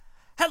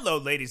Hello,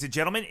 ladies and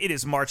gentlemen. It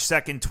is March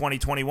 2nd,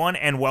 2021,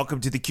 and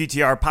welcome to the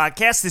QTR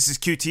podcast. This is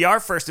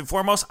QTR. First and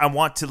foremost, I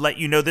want to let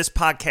you know this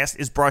podcast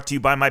is brought to you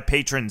by my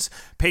patrons.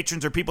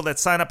 Patrons are people that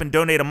sign up and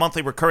donate a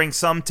monthly recurring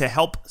sum to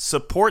help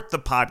support the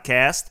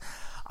podcast.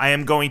 I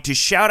am going to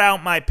shout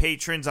out my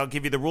patrons. I'll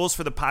give you the rules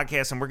for the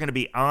podcast, and we're going to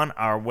be on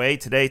our way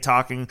today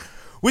talking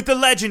with the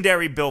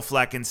legendary Bill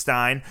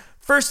Fleckenstein.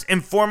 First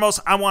and foremost,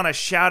 I want to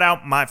shout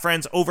out my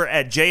friends over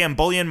at JM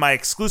Bullion, my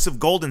exclusive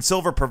gold and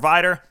silver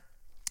provider.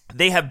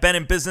 They have been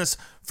in business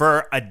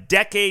for a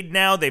decade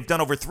now. They've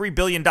done over $3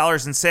 billion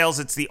in sales.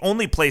 It's the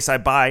only place I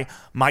buy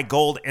my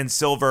gold and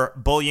silver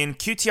bullion.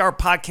 QTR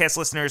podcast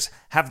listeners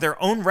have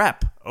their own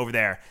rep over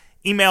there.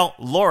 Email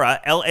Laura,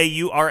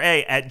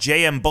 L-A-U-R-A, at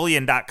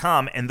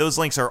jmbullion.com, and those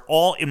links are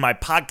all in my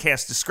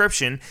podcast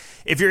description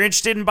if you're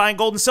interested in buying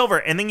gold and silver.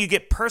 And then you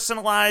get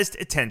personalized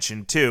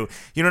attention, too.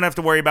 You don't have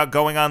to worry about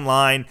going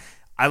online.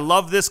 I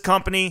love this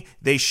company.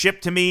 They ship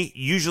to me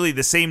usually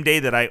the same day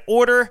that I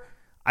order.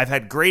 I've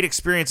had great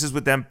experiences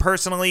with them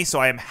personally, so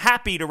I am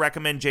happy to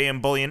recommend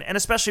JM Bullion, and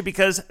especially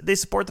because they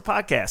support the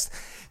podcast.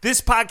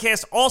 This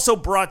podcast also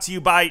brought to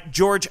you by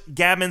George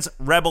Gammon's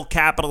Rebel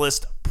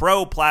Capitalist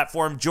Pro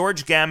platform.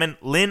 George Gammon,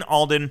 Lynn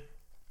Alden,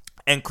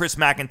 and Chris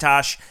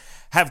McIntosh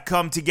have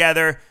come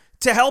together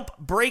to help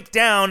break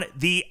down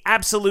the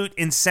absolute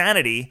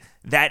insanity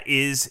that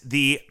is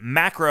the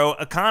macro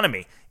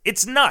economy.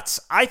 It's nuts.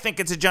 I think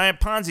it's a giant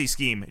Ponzi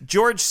scheme.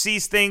 George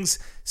sees things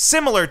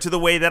similar to the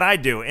way that I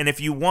do. And if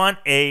you want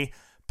a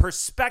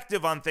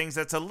perspective on things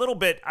that's a little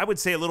bit, I would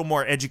say a little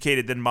more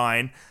educated than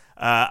mine,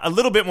 a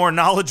little bit more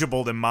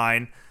knowledgeable than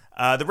mine,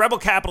 the Rebel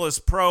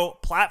Capitalist Pro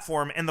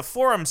platform and the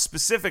forum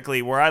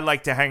specifically, where I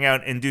like to hang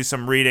out and do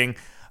some reading,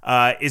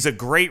 is a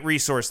great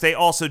resource. They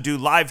also do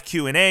live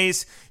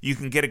Q&As. You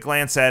can get a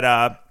glance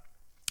at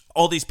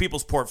all these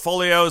people's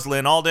portfolios,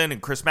 Lynn Alden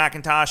and Chris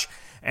McIntosh.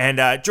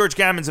 And George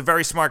Gammon's a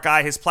very smart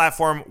guy. His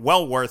platform,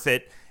 well worth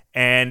it.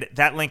 And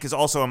that link is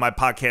also in my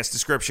podcast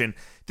description.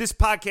 This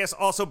podcast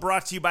also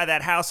brought to you by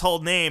that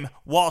household name,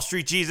 Wall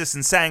Street Jesus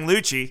and Sang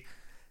Lucci.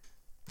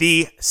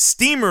 The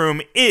Steam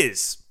Room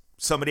is,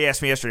 somebody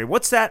asked me yesterday,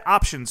 what's that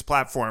options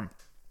platform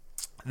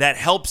that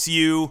helps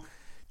you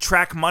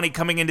track money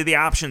coming into the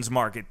options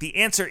market? The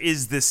answer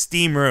is the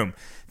Steam Room.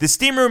 The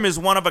Steam Room is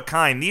one of a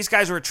kind. These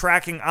guys were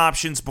tracking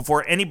options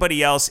before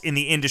anybody else in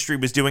the industry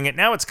was doing it.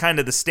 Now it's kind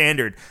of the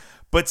standard.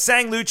 But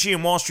Sang Lucci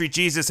and Wall Street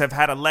Jesus have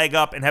had a leg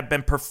up and have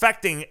been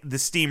perfecting the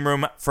Steam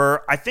Room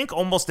for, I think,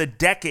 almost a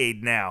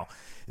decade now.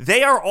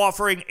 They are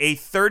offering a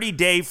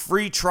 30-day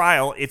free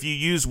trial if you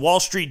use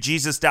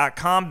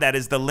wallstreetjesus.com. That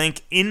is the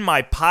link in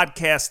my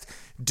podcast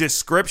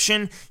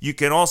description. You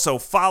can also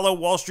follow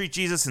Wall Street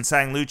Jesus and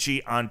Sang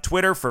Lucci on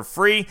Twitter for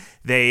free.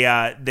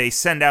 They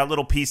send out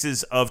little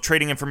pieces of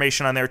trading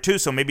information on there too.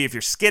 So maybe if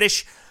you're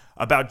skittish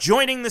about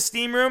joining the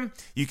Steam Room,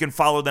 you can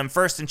follow them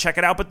first and check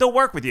it out. But they'll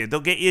work with you. They'll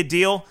get you a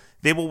deal.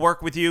 They will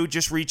work with you.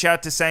 Just reach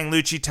out to Sang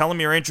Lucci. Tell them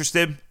you're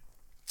interested.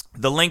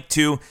 The link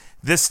to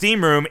the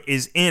Steam Room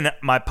is in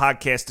my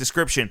podcast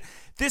description.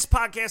 This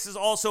podcast is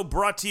also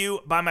brought to you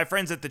by my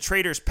friends at the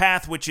Trader's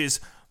Path, which is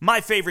my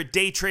favorite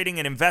day trading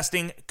and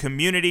investing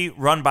community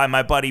run by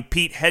my buddy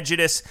Pete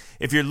Hedgedis.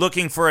 If you're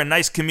looking for a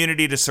nice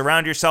community to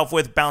surround yourself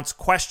with, bounce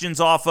questions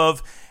off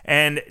of,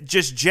 and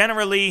just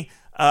generally,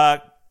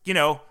 have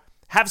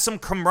some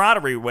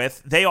camaraderie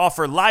with, they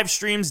offer live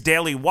streams,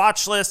 daily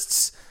watch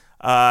lists,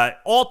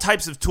 all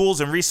types of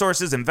tools and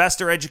resources,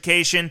 investor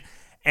education,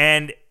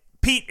 and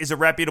Pete is a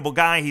reputable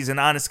guy. He's an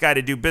honest guy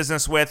to do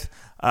business with.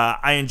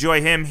 I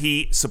enjoy him.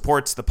 He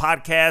supports the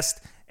podcast,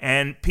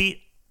 and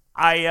Pete,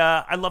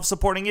 I love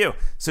supporting you.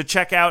 So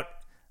check out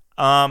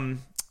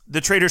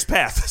the Trader's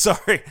Path.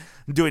 Sorry,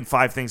 I'm doing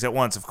 5 things at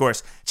once, of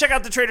course. Check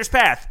out the Trader's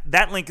Path.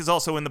 That link is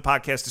also in the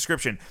podcast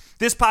description.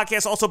 This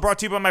podcast also brought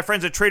to you by my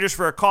friends at Traders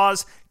for a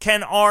Cause,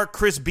 Ken R.,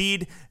 Chris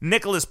Bede,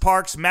 Nicholas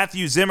Parks,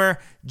 Matthew Zimmer,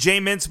 Jay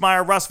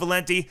Mintzmeyer, Russ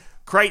Valenti,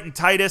 Crichton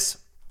Titus.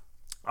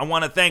 I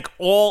want to thank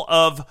all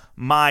of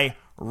my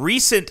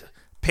recent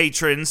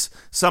patrons,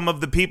 some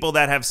of the people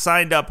that have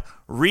signed up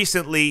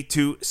recently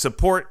to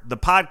support the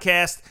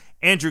podcast.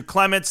 Andrew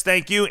Clements,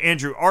 thank you.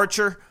 Andrew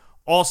Archer,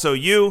 also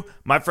you.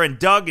 My friend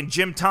Doug and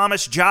Jim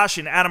Thomas, Josh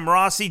and Adam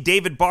Rossi,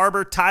 David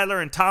Barber,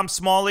 Tyler and Tom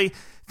Smalley.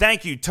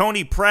 Thank you.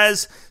 Tony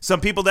Prez,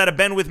 some people that have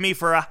been with me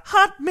for a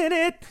hot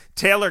minute.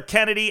 Taylor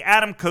Kennedy,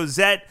 Adam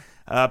Cozette,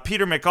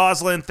 Peter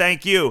McAuslin,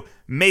 thank you.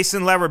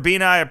 Mason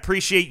Larabina, I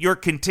appreciate your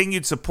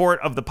continued support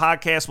of the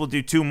podcast. We'll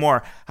do 2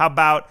 more. How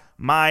about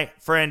my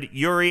friend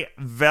Yuri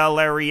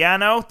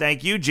Valeriano?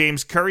 Thank you.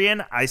 James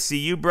Currian, I see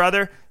you,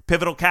 brother.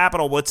 Pivotal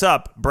Capital, what's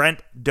up? Brent,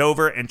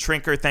 Dover, and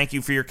Trinker, thank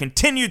you for your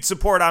continued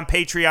support on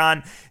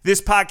Patreon.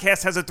 This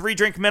podcast has a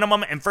 3-drink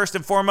minimum, and first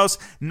and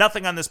foremost,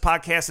 nothing on this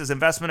podcast is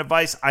investment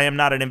advice. I am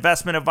not an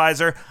investment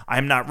advisor. I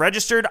am not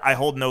registered. I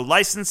hold no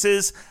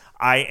licenses.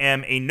 I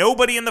am a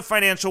nobody in the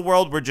financial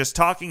world. We're just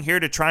talking here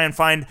to try and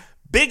find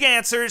big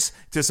answers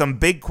to some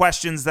big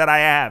questions that I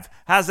have.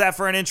 How's that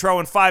for an intro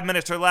in 5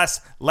 minutes or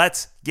less?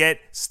 Let's get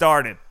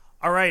started.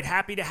 All right,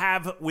 happy to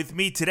have with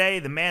me today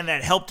the man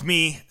that helped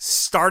me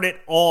start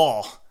it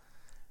all.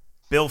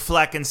 Bill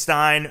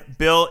Fleckenstein.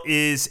 Bill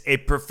is a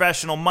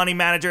professional money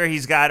manager.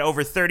 He's got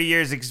over 30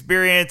 years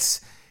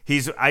experience.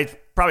 He's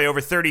probably over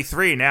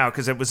 33 now,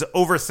 because it was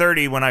over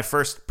 30 when I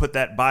first put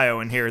that bio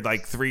in here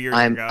like 3 years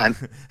ago.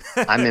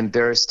 I'm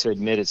embarrassed to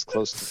admit it's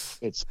close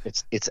to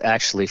it's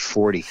actually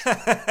 40.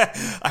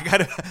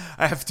 I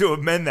have to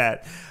amend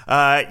that.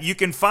 You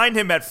can find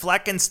him at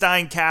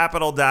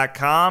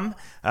fleckensteincapital.com.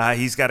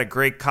 He's got a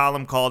great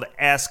column called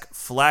Ask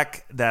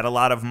Fleck that a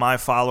lot of my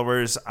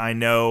followers I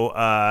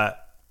know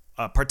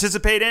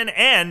participate in,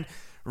 and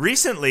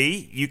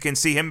recently you can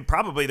see him.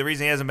 Probably the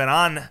reason he hasn't been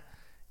on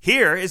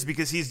here is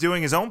because he's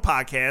doing his own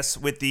podcast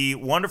with the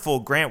wonderful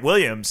Grant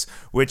Williams,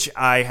 which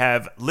I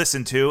have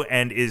listened to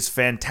and is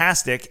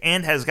fantastic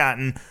and has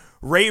gotten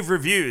rave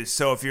reviews.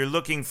 So if you're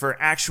looking for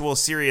actual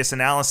serious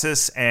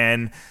analysis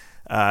and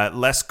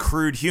less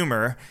crude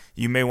humor,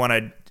 you may want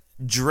to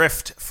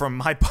drift from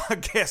my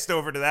podcast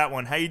over to that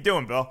one. How you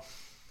doing, Bill?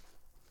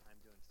 I'm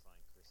doing fine,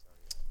 Chris. How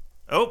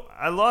are you? Oh,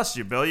 I lost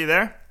you, Bill. You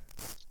there?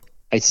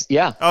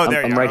 Yeah. Oh,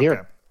 there I'm you right are. here.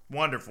 Okay.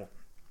 Wonderful.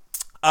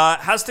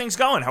 How's things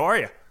going? How are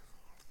you?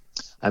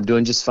 I'm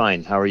doing just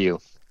fine. How are you?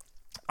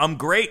 I'm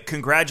great.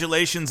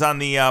 Congratulations on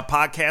the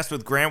podcast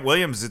with Grant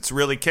Williams. It's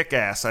really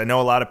kick-ass. I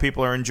know a lot of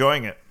people are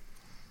enjoying it.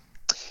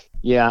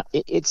 Yeah,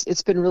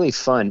 it's been really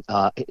fun.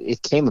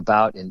 It came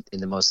about in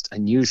the most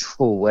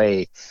unusual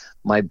way.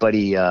 My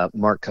buddy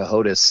Mark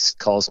Cahotis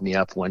calls me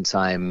up one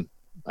time,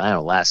 I don't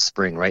know, last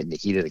spring, right in the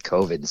heat of the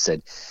COVID, and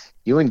said,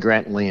 "You and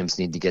Grant Williams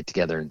need to get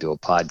together and do a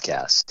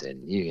podcast,"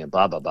 and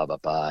blah, blah, blah, blah,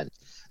 blah. And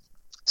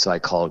so I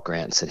called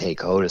Grant and said, "Hey,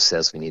 Cahotis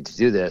says we need to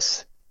do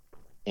this."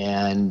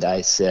 And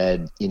I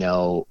said,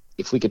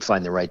 if we could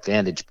find the right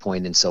vantage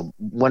point. And so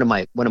one of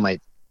my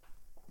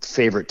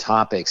favorite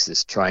topics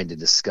is trying to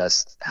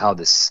discuss how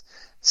this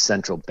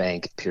central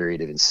bank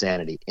period of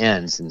insanity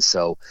ends. And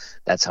so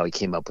that's how he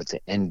came up with the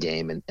end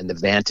game and the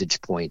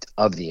vantage point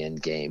of the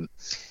end game.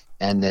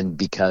 And then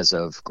because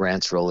of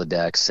Grant's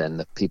Rolodex and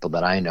the people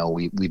that I know,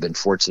 we've been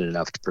fortunate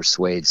enough to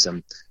persuade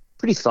some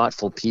pretty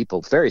thoughtful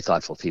people, very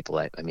thoughtful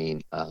people,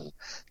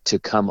 to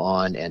come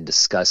on and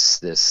discuss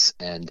this.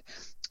 And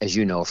as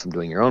you know from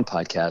doing your own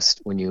podcast,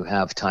 when you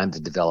have time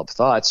to develop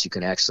thoughts, you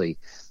can actually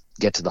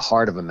get to the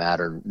heart of a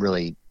matter and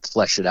really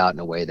flesh it out in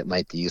a way that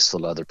might be useful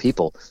to other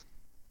people.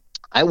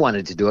 I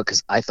wanted to do it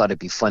because I thought it'd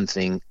be a fun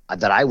thing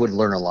that I would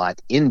learn a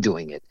lot in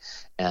doing it,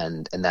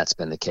 and that's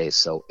been the case.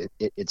 So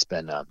it's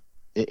been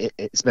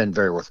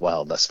very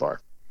worthwhile thus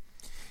far.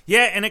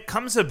 Yeah, and it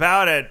comes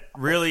about at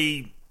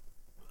really,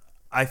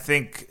 I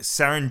think,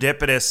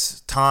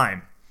 serendipitous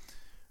time,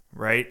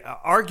 right?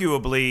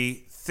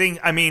 Arguably.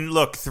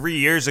 Look, 3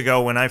 years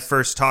ago when I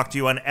first talked to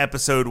you on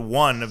episode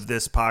 1 of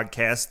this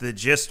podcast, the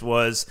gist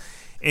was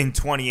in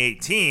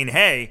 2018,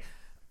 hey,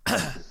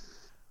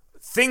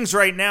 things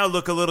right now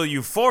look a little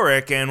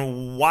euphoric,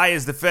 and why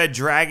is the Fed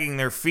dragging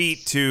their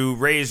feet to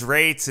raise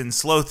rates and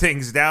slow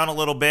things down a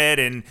little bit?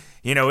 And,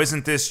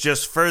 isn't this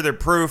just further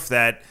proof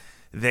that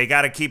they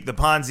got to keep the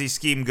Ponzi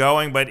scheme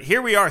going? But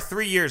here we are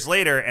 3 years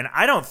later, and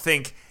I don't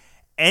think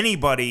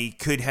anybody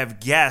could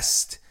have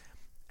guessed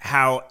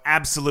how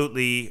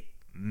absolutely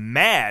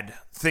mad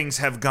things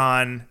have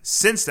gone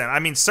since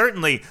then.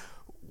 Certainly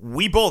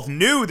we both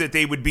knew that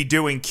they would be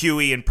doing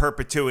QE in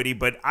perpetuity,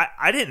 but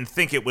I didn't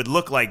think it would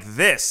look like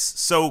this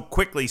so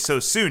quickly, so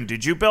soon.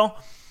 Did you, Bill?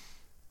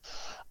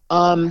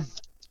 I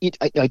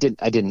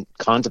didn't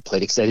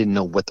contemplate it because I didn't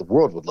know what the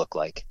world would look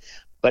like.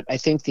 But I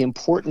think the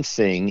important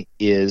thing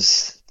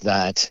is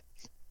that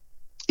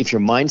if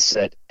your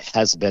mindset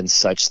has been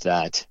such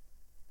that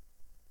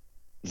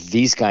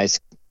these guys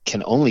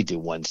can only do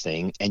one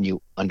thing, and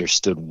you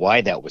understood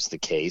why that was the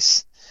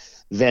case,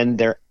 then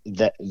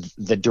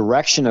the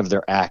direction of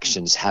their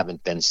actions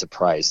haven't been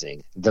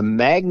surprising. The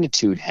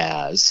magnitude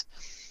has,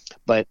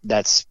 but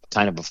that's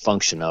kind of a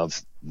function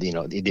of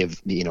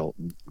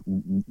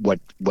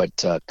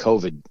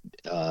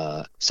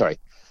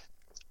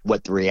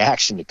what the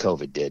reaction to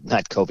COVID did,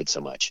 not COVID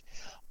so much.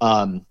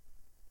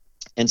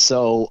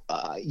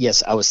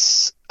 Yes,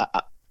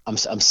 I'm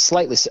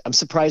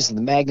surprised at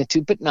the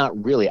magnitude, but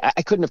not really.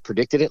 I couldn't have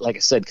predicted it, like I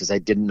said, because I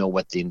didn't know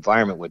what the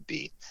environment would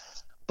be.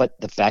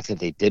 But the fact that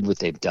they did what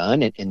they've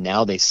done, and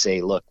now they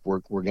say, "Look,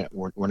 we're not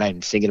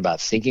even thinking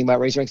about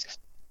raising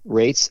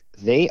rates."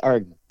 They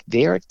are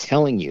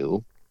telling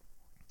you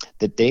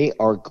that they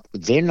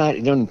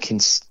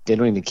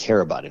don't even care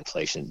about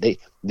inflation.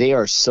 They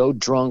are so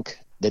drunk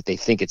that they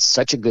think it's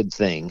such a good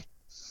thing,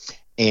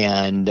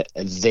 and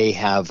they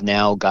have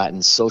now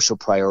gotten social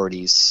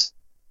priorities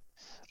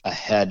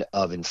ahead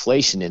of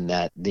inflation in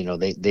that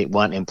they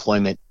want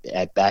employment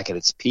back at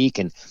its peak,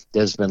 and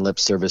there's been lip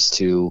service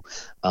to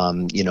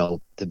the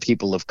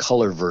people of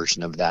color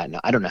version of that. Now,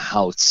 I don't know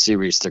how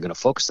serious they're going to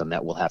focus on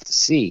that. We'll have to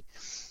see.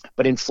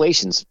 But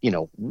inflation's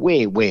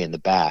way in the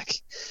back,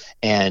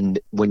 and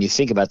when you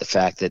think about the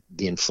fact that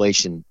the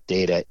inflation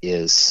data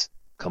is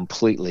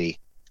completely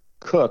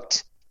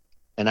cooked,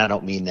 and I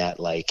don't mean that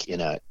like in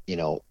a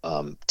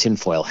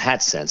tinfoil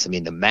hat sense. I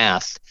mean the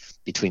math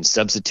between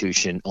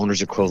substitution,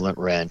 owner's equivalent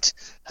rent,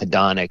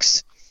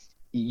 hedonics,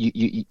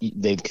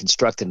 they've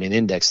constructed an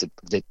index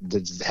that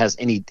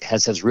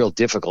has real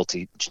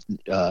difficulty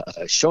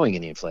showing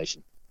any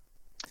inflation.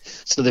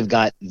 So they've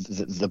got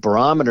the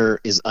barometer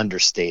is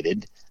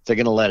understated. They're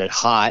going to let it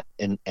hot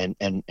and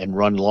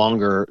run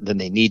longer than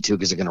they need to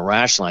because they're going to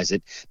rationalize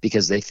it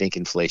because they think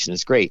inflation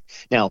is great.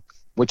 Now,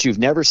 what you've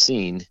never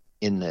seen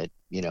in the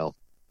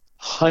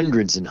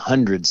hundreds and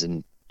hundreds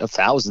and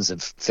thousands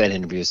of Fed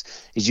interviews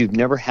is you've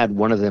never had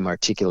one of them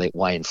articulate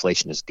why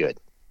inflation is good,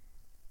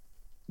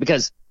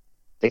 because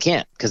they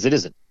can't, because it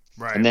isn't.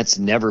 Right. And that's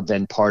never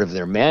been part of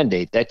their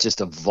mandate. That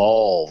just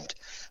evolved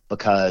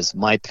because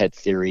my pet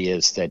theory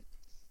is that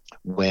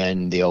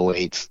when the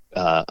 '08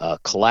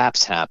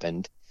 collapse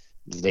happened,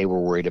 they were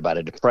worried about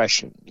a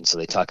depression. And so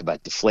they talk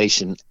about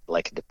deflation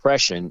like a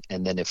depression.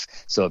 And then if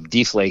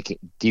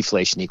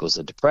deflation equals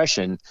a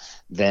depression,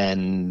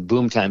 then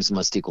boom times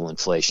must equal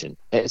inflation.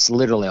 It's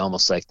literally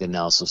almost like the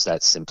analysis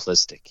that's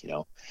simplistic,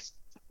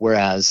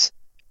 whereas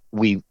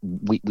we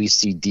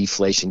see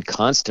deflation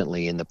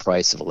constantly in the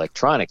price of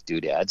electronic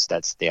doodads.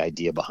 That's the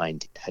idea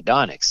behind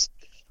hedonics.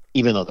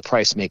 Even though the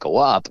price may go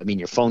up, I mean,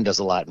 your phone does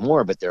a lot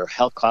more, but their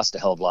health cost a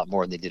hell of a lot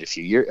more than they did a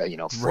few years,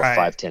 4,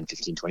 5, 10,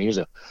 15, 20 years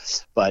ago.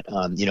 But,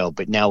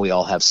 but now we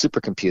all have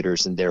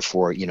supercomputers, and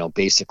therefore,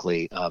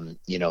 basically,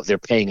 they're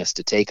paying us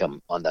to take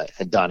them on the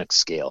hedonic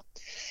scale.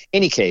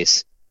 Any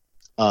case,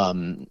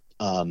 so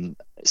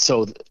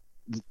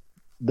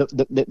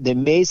the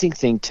amazing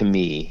thing to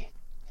me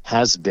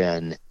has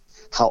been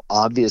how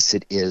obvious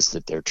it is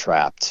that they're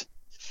trapped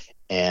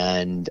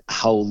and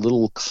how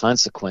little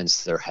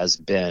consequence there has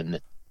been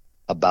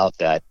about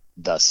that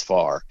thus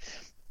far.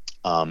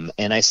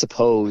 And I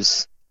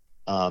suppose,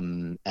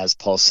 as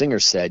Paul Singer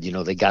said,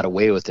 they got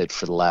away with it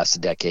for the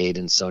last decade.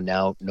 And so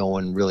now no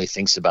one really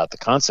thinks about the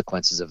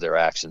consequences of their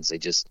actions. They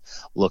just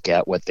look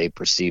at what they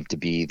perceive to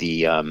be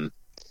the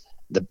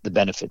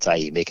benefits,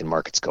 i.e. making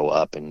markets go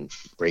up and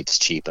rates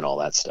cheap and all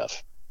that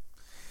stuff.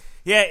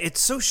 Yeah, it's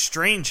so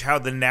strange how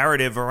the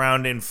narrative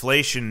around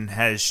inflation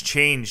has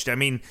changed. I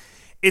mean,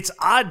 it's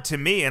odd to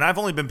me, and I've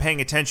only been paying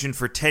attention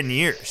for 10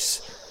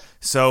 years.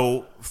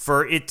 So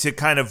for it to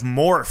kind of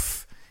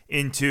morph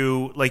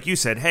into, like you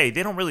said, hey,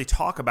 they don't really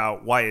talk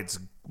about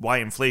why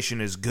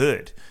inflation is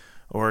good,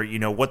 or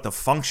what the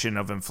function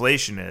of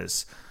inflation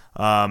is.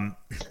 And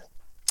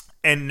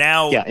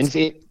now,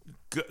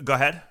 go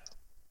ahead.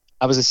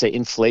 I was going to say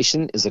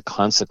inflation is a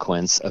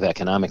consequence of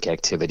economic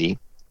activity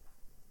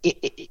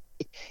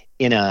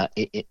in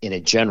a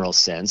general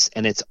sense,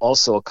 and it's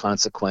also a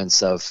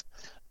consequence of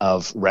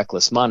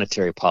reckless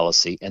monetary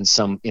policy and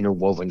some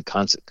interwoven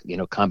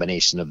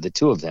combination of the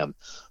two of them.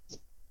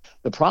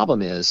 The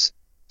problem is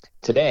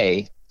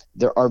today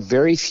there are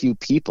very few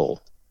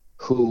people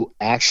who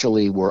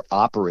actually were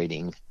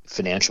operating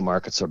financial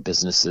markets or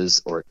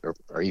businesses or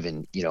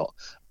even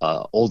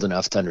old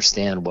enough to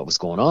understand what was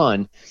going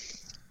on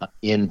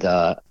in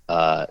the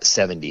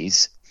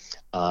 70s.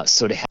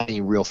 So to have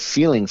any real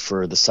feeling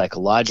for the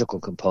psychological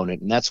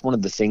component, and that's one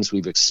of the things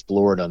we've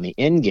explored on the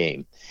end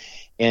game.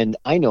 And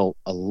I know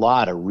a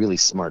lot of really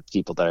smart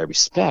people that I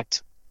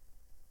respect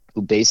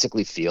who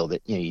basically feel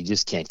that you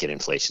just can't get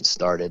inflation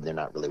started. They're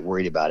not really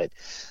worried about it.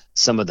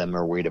 Some of them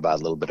are worried about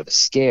a little bit of a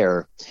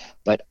scare,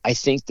 but I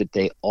think that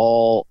they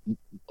all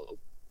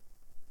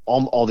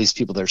these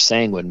people that are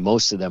sanguine,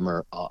 most of them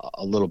are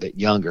a little bit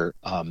younger,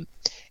 and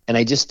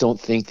I just don't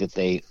think that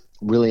they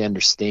really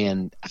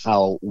understand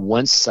how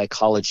once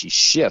psychology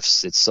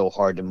shifts, it's so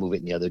hard to move it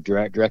in the other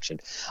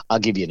direction. I'll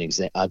give you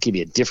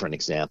a different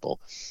example.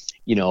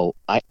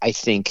 I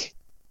think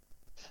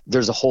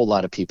there's a whole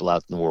lot of people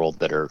out in the world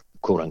that are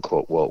quote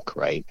unquote woke,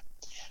 right?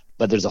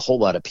 But there's a whole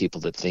lot of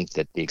people that think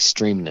that the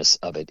extremeness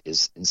of it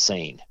is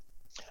insane.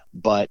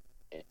 But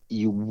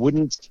you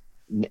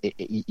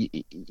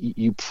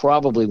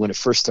probably, when it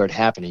first started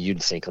happening,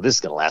 you'd think, oh, this is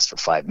going to last for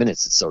 5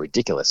 minutes. It's so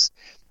ridiculous.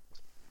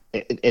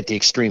 At the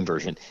extreme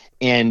version,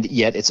 and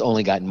yet it's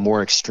only gotten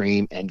more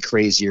extreme and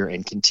crazier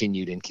and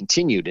continued.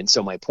 And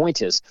so my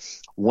point is,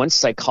 once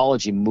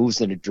psychology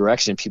moves in a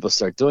direction, people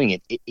start doing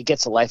it, it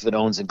gets a life of its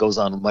own and goes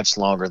on much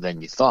longer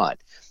than you thought.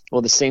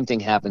 Well, the same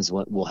thing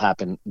will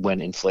happen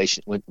when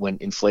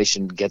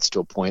inflation gets to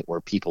a point where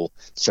people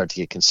start to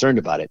get concerned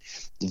about it.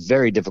 It's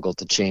very difficult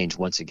to change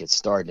once it gets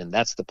started, and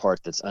that's the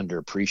part that's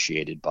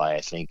underappreciated by,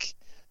 I think,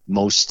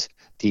 most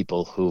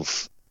people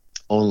who've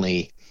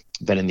only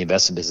been in the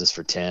investment business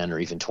for 10 or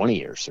even 20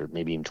 years, or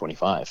maybe even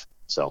 25.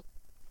 So,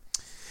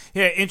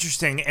 yeah,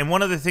 interesting. And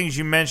one of the things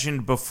you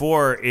mentioned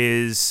before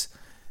is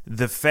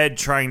the Fed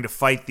trying to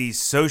fight these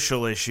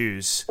social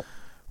issues,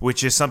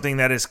 which is something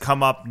that has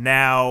come up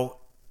now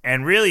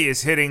and really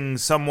is hitting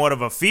somewhat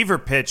of a fever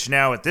pitch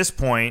now at this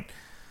point,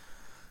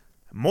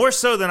 more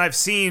so than I've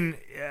seen,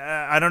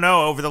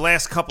 over the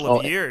last couple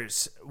of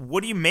years.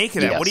 What do you make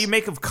of that? Yes. What do you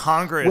make of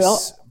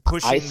Congress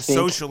pushing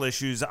social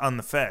issues on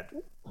the Fed?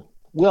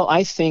 Well,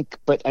 I think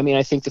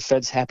the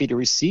Fed's happy to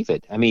receive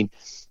it. I mean,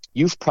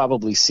 you've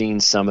probably seen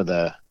some of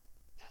the,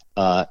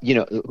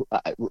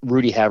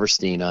 Rudy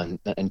Haverstein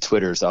on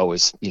Twitter is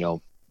always,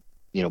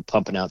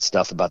 pumping out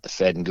stuff about the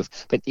Fed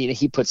but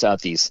he puts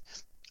out these.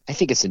 I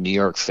think it's the New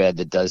York Fed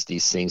that does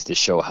these things to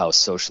show how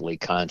socially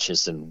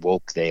conscious and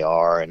woke they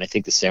are, and I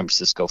think the San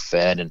Francisco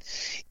Fed, and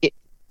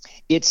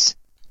it's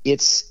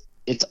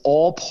it's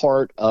all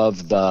part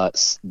of the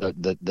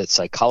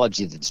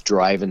psychology that's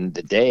driving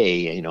the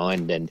day,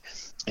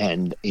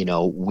 and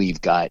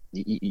we've got,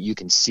 you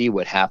can see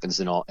what happens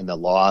in the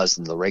laws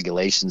and the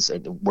regulations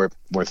and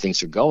where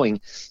things are going,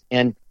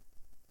 and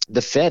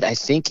the Fed, I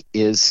think,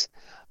 is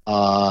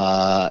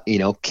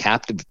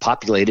captive,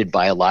 populated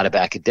by a lot of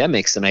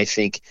academics, and I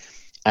think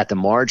at the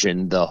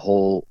margin, the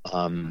whole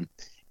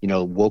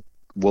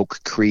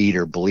woke creed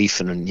or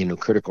belief in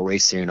critical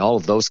race theory and all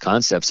of those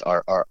concepts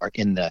are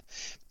in the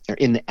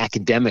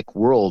academic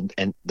world,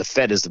 and the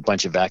Fed is a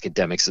bunch of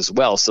academics as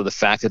well. So the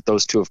fact that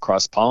those two have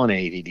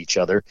cross-pollinated each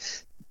other,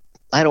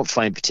 I don't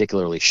find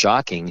particularly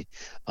shocking.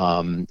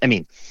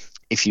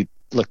 If you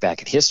look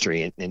back at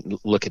history and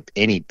look at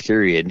any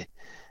period,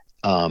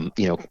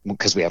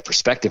 because we have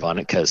perspective on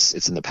it, because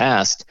it's in the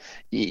past,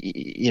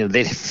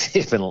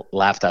 they've been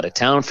laughed out of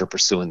town for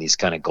pursuing these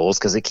kind of goals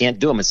because they can't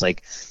do them. It's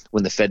like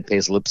when the Fed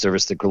pays lip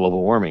service to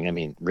global warming. I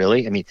mean,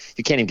 really? I mean,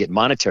 you can't even get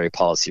monetary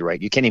policy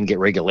right. You can't even get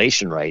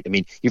regulation right. I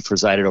mean, you've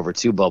presided over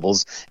two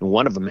bubbles, and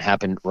one of them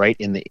happened right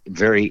in the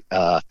very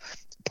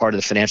part of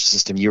the financial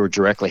system you were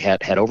directly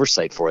had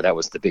oversight for. That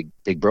was the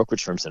big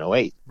brokerage firms in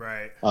 '08.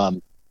 Right.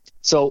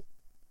 So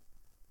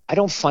I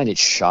don't find it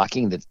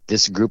shocking that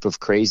this group of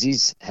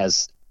crazies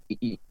has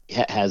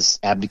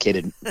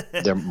abdicated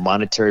their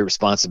monetary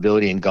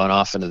responsibility and gone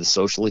off into the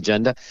social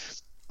agenda.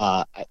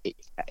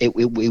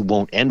 It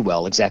won't end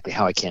well. Exactly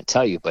how, I can't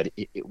tell you, but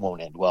it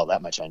won't end well.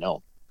 That much I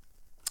know.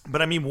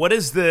 But I mean, what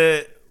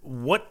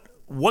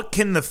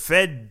can the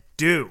Fed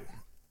do?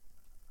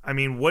 I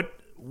mean,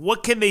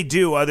 what can they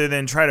do other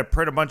than try to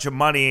print a bunch of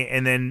money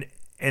and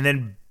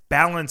then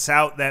balance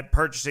out that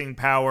purchasing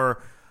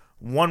power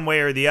one way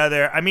or the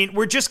other? I mean,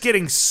 we're just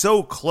getting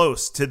so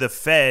close to the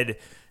Fed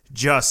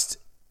just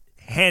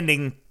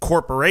handing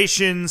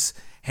corporations,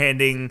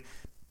 handing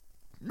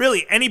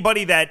really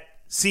anybody that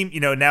seem,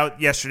 now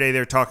yesterday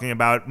they're talking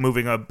about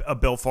moving a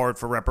bill forward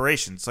for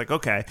reparations. Like,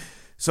 okay.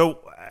 So,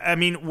 I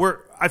mean,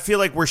 I feel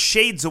like we're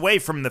shades away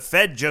from the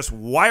Fed just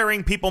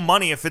wiring people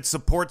money if it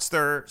supports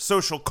their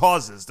social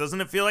causes.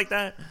 Doesn't it feel like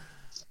that?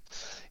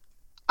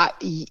 I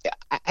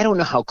don't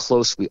know how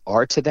close we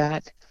are to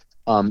that,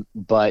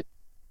 but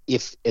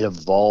if it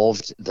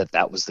evolved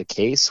that was the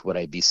case, would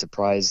I be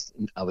surprised?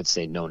 I would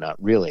say no, not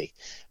really.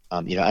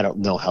 I don't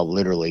know how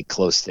literally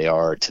close they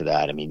are to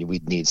that. I mean,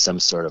 we'd need some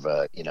sort of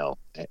a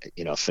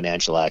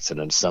financial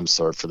accident of some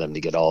sort for them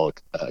to get all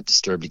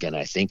disturbed again,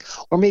 I think,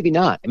 or maybe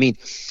not. I mean,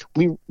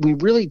 we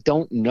really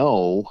don't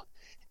know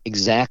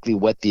exactly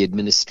what the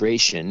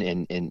administration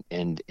and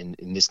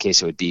in this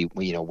case it would be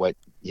what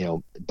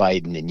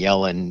Biden and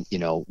Yellen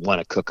want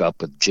to cook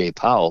up with Jay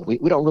Powell. We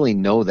don't really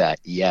know that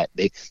yet.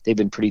 They've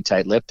been pretty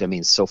tight-lipped. I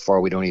mean, so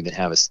far we don't even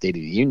have a State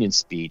of the Union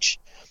speech.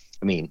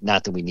 I mean,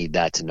 not that we need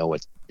that to know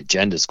what the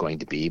agenda is going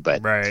to be,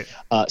 but right.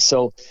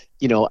 So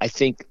I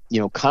think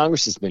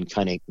Congress has been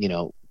kind of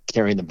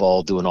carrying the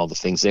ball, doing all the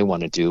things they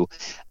want to do.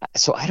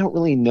 So I don't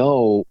really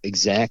know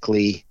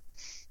exactly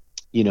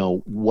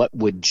what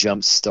would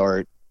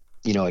jumpstart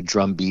a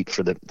drumbeat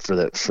for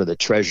the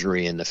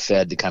Treasury and the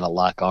Fed to kind of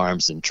lock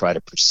arms and try to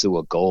pursue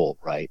a goal,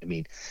 right? I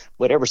mean,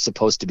 whatever's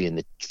supposed to be in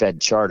the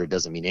Fed charter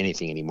doesn't mean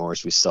anything anymore,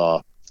 as we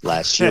saw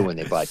last year when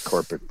they bought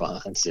corporate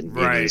bonds and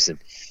munis. And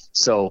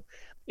so,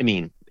 I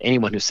mean,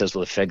 anyone who says,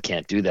 well, the Fed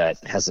can't do that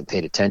hasn't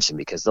paid attention,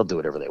 because they'll do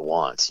whatever they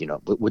want.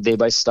 Would they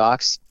buy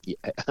stocks? Yeah.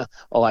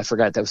 Oh, I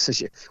forgot that was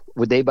this year.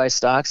 Would they buy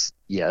stocks?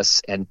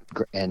 Yes. And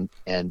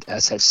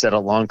as I've said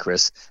along,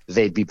 Chris,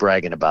 they'd be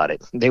bragging about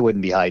it. They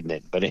wouldn't be hiding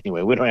it. But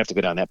anyway, we don't have to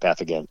go down that path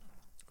again.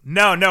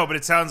 No, but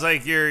it sounds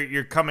like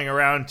you're coming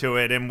around to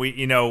it, and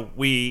we. No.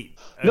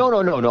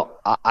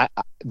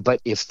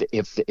 But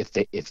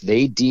if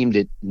they deemed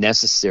it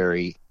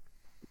necessary,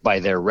 by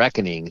their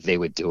reckoning, they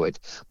would do it.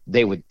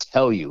 They would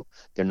tell you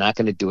they're not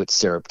going to do it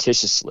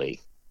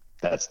surreptitiously.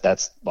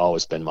 That's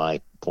always been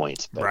my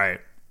point. But. Right.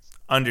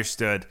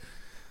 Understood.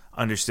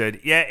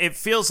 Yeah, it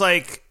feels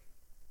like,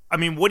 I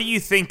mean, what do you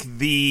think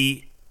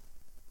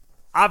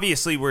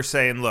obviously we're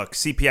saying, look,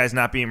 CPI is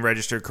not being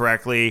registered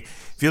correctly.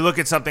 If you look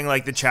at something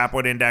like the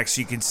Chapwood Index,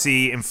 you can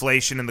see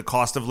inflation and the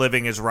cost of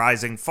living is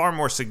rising far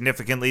more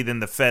significantly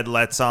than the Fed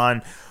lets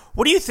on.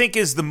 What do you think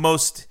is the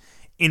most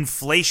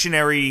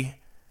inflationary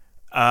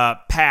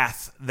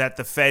path that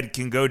the Fed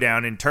can go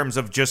down in terms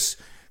of just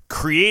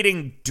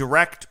creating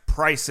direct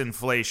price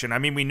inflation? I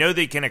mean, we know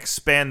they can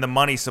expand the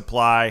money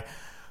supply,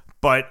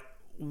 but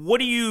what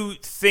do you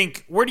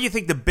think? Where do you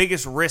think the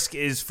biggest risk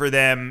is for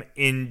them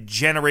in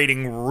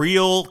generating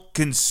real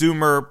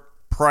consumer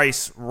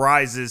price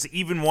rises,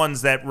 even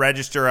ones that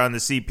register on the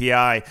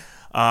CPI,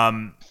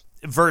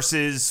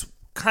 versus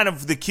kind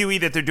of the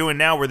QE that they're doing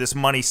now, where this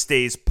money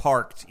stays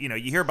parked? You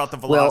hear about the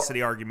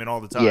velocity argument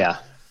all the time.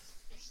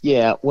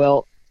 Yeah.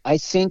 Well, I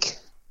think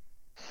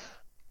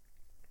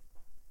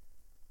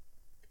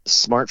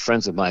smart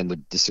friends of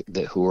mine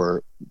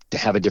who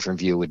have a different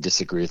view would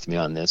disagree with me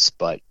on this,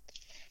 but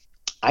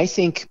I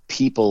think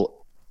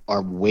people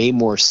are way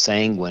more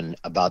sanguine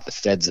about the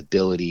Fed's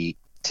ability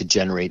to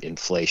generate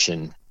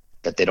inflation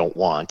that they don't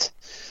want,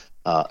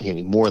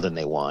 more than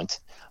they want,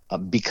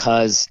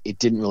 because it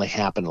didn't really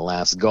happen the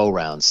last go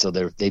round. So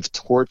they've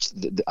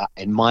torched,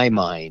 in my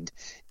mind,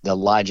 the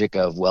logic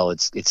of, well,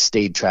 it's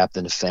stayed trapped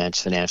in the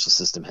financial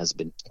system has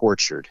been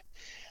tortured.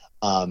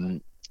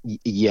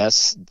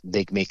 Yes,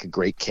 they make a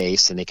great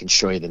case and they can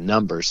show you the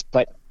numbers,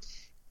 but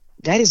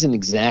that isn't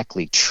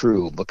exactly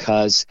true,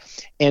 because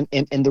and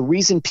the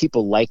reason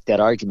people like that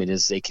argument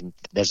is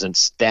there's a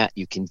stat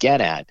you can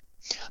get at.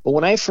 But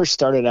when I first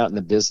started out in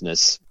the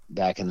business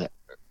back in the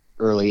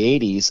early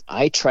 80s,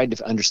 I tried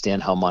to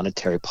understand how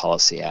monetary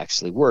policy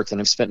actually worked.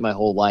 And I've spent my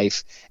whole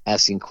life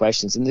asking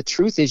questions. And the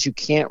truth is, you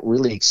can't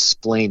really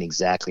explain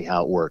exactly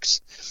how it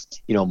works.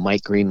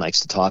 Mike Green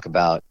likes to talk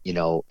about,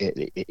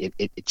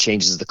 it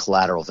changes the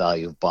collateral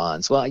value of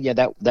bonds. Well, yeah,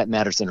 that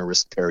matters in a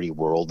risk parity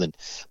world.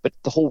 But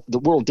the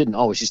world didn't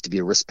always used to be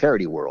a risk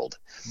parity world.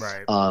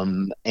 Right.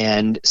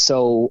 And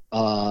so,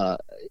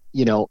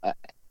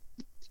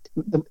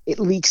 it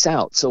leaks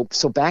out. So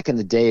back in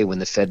the day when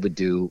the Fed would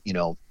do,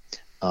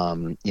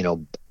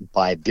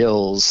 buy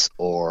bills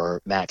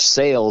or match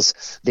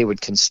sales, they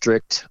would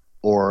constrict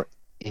or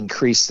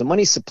increase the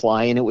money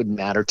supply, and it would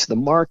matter to the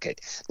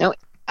market. Now,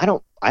 I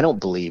don't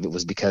believe it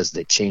was because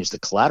they changed the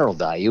collateral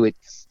value.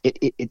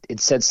 It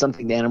said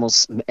something to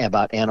animals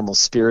about animal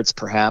spirits,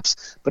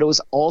 perhaps, but it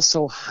was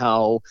also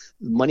how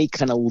money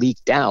kind of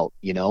leaked out,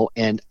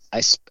 And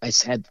I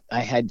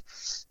had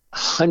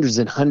hundreds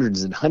and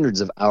hundreds and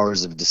hundreds of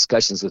hours of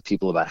discussions with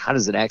people about how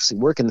does it actually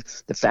work. And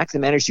the fact of the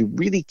matter is, you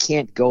really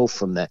can't go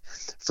from the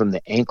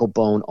ankle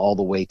bone all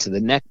the way to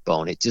the neck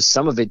bone.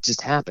 Some of it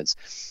just happens.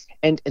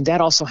 And that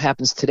also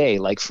happens today.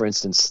 Like, for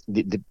instance,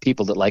 the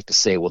people that like to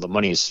say, well, the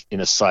money's in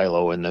a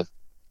silo in the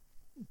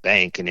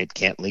bank and it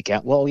can't leak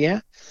out. Well,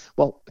 yeah.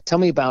 Well, tell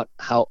me about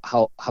how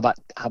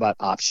about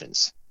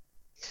options?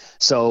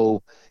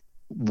 So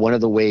one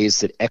of the ways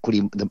that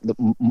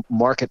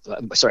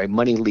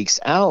money leaks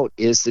out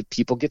is that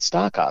people get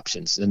stock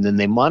options, and then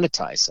they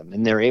monetize them,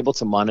 and they're able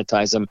to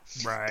monetize them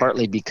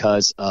partly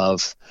because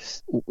of,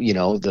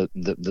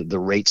 the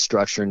rate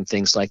structure and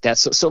things like that.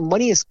 So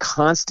money is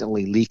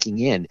constantly leaking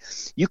in.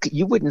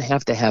 You wouldn't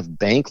have to have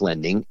bank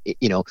lending.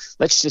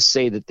 Let's just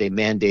say that they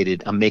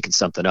mandated, I'm making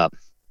something up,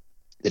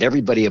 that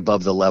everybody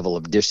above the level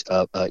of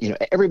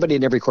everybody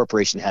in every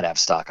corporation had to have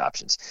stock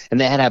options, and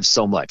they had to have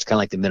so much, kind of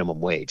like the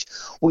minimum wage.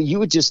 Well,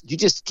 you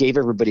just gave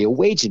everybody a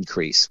wage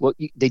increase. Well,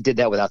 they did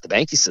that without the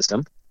banking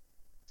system.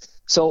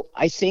 So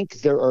I think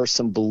there are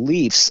some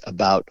beliefs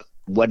about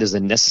what is a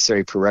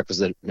necessary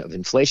prerequisite of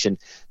inflation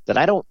that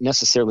I don't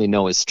necessarily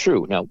know is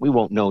true. Now, we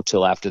won't know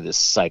till after this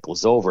cycle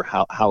is over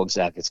how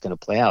exactly it's going to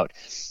play out.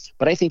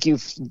 But I think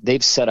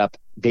they've set up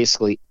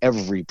basically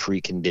every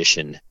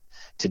precondition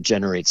to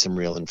generate some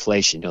real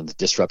inflation. The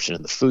disruption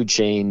of the food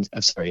chain,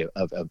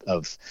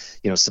 of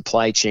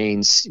supply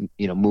chains,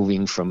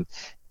 moving from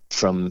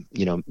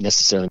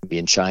necessarily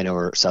being China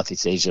or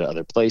Southeast Asia to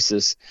other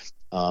places.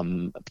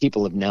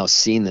 People have now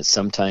seen that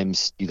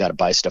sometimes you got to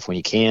buy stuff when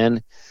you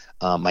can,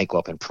 might go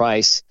up in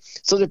price.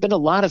 So there've been a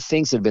lot of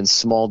things that have been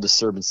small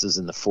disturbances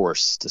in the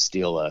force, to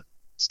steal a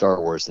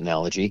Star Wars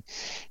analogy,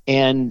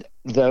 and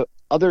the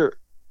other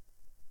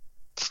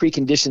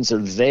preconditions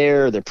are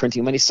there. They're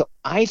printing money. So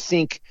I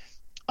think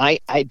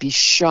I'd be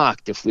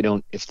shocked if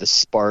the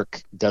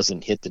spark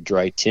doesn't hit the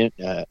dry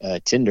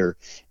tinder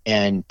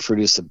and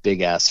produce a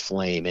big ass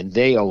flame, and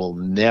they will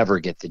never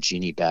get the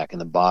genie back in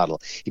the bottle.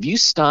 If you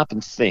stop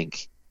and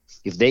think,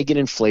 if they get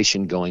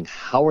inflation going,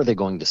 how are they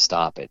going to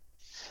stop it?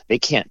 They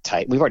can't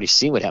tighten. We've already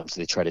seen what happens if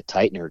they try to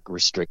tighten or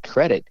restrict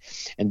credit.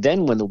 And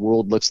then when the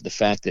world looks at the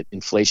fact that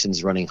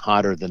inflation's running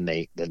hotter than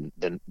the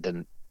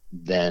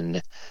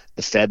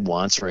Fed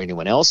wants or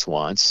anyone else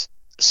wants,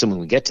 assuming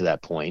we get to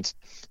that point,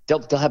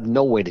 they'll have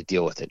no way to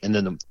deal with it. And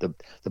then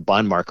the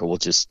bond market will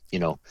just,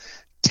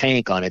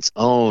 tank on its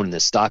own. The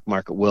stock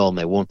market will, and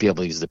they won't be able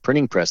to use the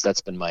printing press.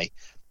 That's been my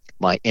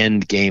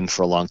end game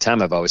for a long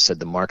time. I've always said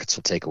the markets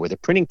will take away the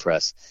printing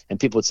press. And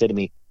people would say to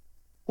me,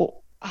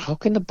 well, how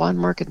can the bond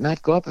market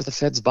not go up if the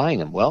Fed's buying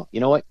them? Well, you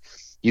know what?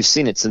 You've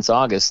seen it since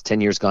August. 10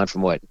 years gone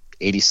from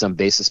 80-some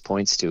basis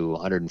points to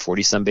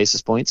 140-some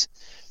basis points.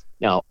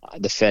 Now,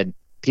 the Fed,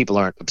 people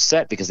aren't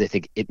upset because they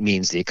think it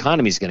means the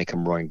economy is going to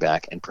come roaring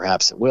back, and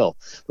perhaps it will.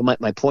 But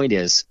my point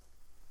is,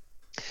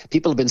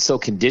 people have been so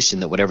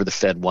conditioned that whatever the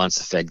Fed wants,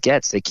 the Fed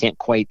gets. They can't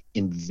quite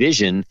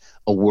envision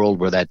a world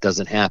where that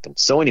doesn't happen.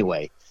 So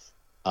anyway,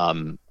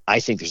 I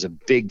think there's a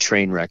big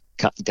train wreck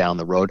down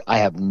the road. I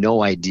have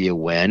no idea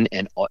when,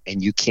 and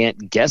you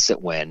can't guess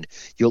at when.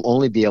 You'll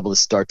only be able to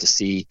start to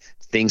see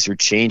things are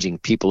changing.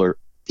 People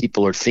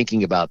are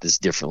thinking about this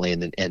differently,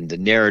 and the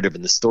narrative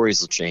and the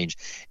stories will change.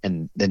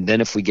 And then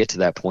if we get to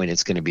that point,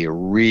 it's going to be a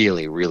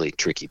really, really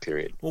tricky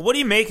period. Well, what do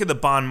you make of the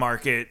bond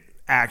market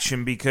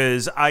action?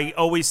 Because I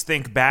always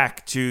think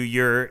back to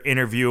your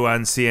interview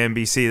on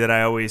CNBC that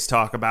I always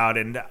talk about,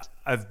 and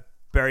I've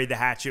buried the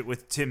hatchet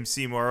with Tim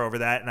Seymour over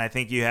that, and I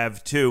think you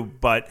have too.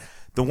 But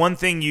the one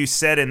thing you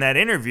said in that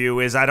interview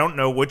is, I don't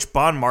know which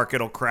bond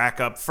market will crack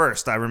up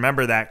first. I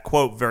remember that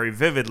quote very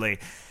vividly.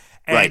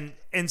 Right.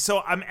 And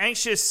so I'm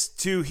anxious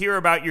to hear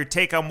about your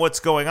take on what's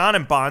going on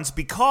in bonds,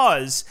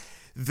 because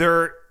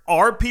there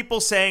are people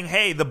saying,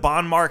 hey, the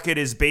bond market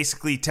is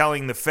basically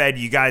telling the Fed,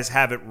 you guys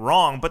have it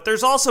wrong. But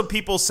there's also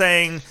people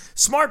saying,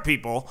 smart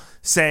people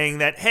saying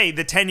that, hey,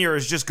 the 10-year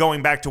is just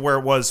going back to where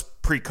it was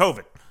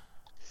pre-COVID.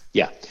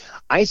 Yeah.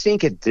 I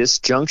think at this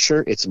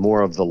juncture, it's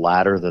more of the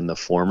latter than the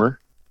former.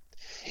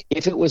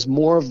 If it was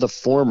more of the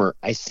former,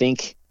 I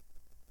think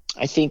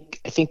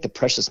the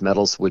precious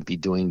metals would be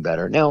doing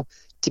better. Now,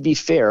 to be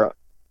fair,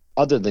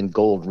 other than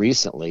gold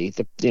recently,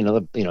 if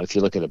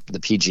you look at the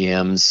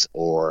PGMs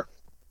or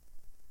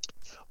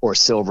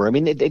silver, I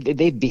mean,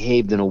 they've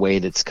behaved in a way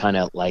that's kind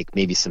of like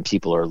maybe some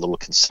people are a little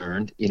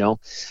concerned,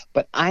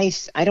 but I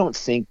don't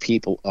think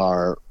people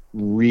are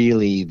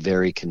really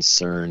very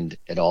concerned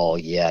at all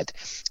yet.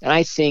 And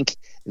I think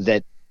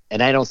that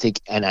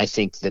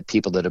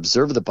people that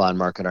observe the bond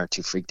market aren't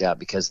too freaked out,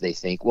 because they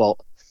think, well,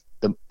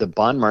 the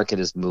bond market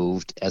has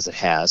moved as it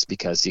has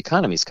because the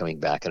economy is coming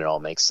back and it all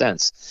makes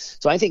sense.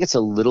 So I think it's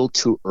a little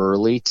too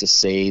early to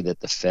say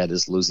that the Fed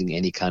is losing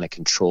any kind of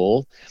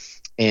control.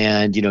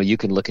 And, you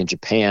can look in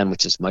Japan,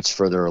 which is much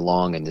further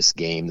along in this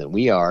game than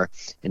we are.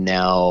 And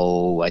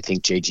now I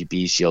think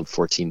JGBs yield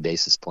 14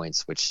 basis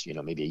points, which,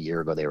 maybe a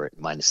year ago they were at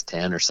minus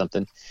 10 or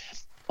something.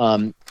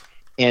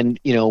 And,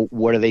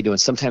 what are they doing?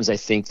 Sometimes I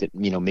think that,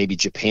 maybe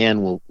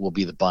Japan will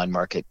be the bond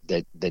market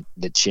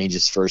that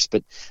changes first,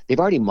 but they've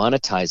already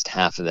monetized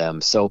half of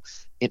them. So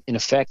in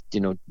effect,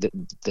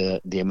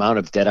 the amount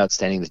of debt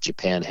outstanding that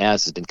Japan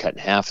has been cut in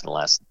half in the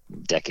last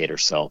decade or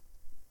so.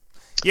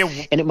 Yeah.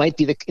 And it might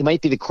be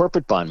the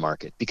corporate bond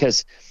market,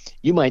 because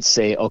you might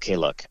say, okay,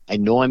 look, I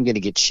know I'm going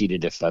to get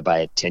cheated if I buy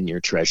a 10-year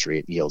treasury.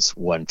 It yields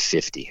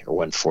 150 or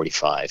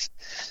 145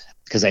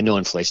 because I know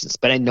inflation's,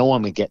 but I know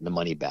I'm getting the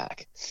money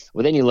back.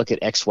 Well, then you look at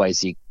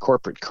XYZ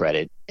corporate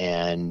credit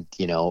and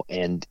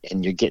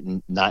you're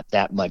getting not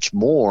that much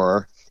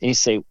more. And you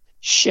say,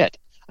 shit,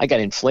 I got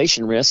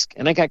inflation risk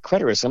and I got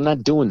credit risk. I'm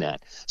not doing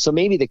that. So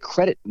maybe the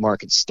credit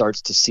market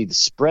starts to see the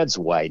spreads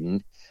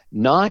widen,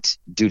 not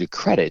due to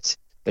credit,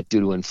 but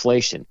due to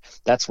inflation.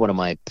 That's one of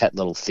my pet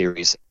little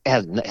theories.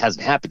 It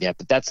hasn't happened yet,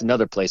 but that's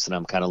another place that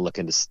I'm kind of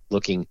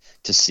looking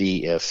to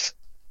see if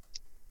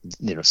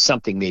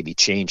something may be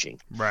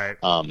changing. Right.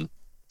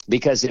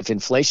 Because if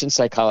inflation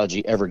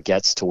psychology ever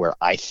gets to where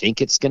I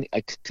think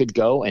could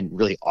go and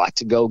really ought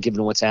to go,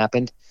 given what's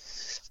happened,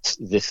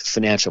 the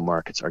financial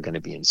markets are going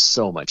to be in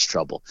so much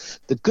trouble.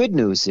 The good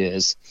news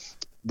is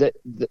that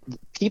the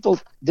people,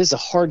 this is a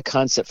hard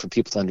concept for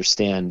people to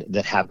understand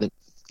that haven't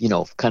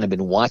kind of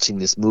been watching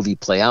this movie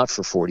play out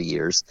for 40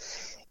 years,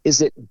 is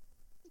that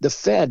the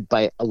Fed,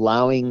 by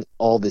allowing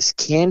all this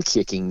can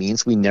kicking,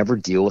 means we never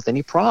deal with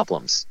any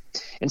problems.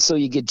 And so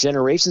you get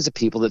generations of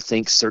people that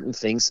think certain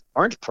things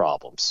aren't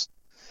problems.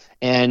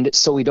 And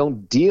so we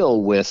don't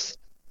deal with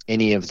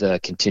any of the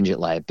contingent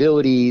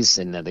liabilities,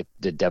 and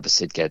the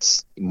deficit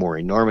gets more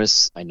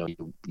enormous. I know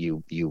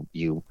you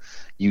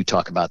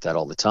talk about that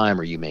all the time,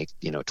 or you make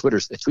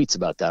tweets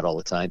about that all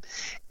the time.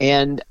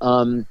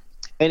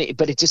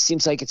 But it just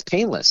seems like it's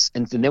painless.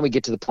 And then we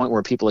get to the point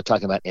where people are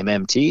talking about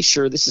MMT.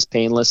 Sure, this is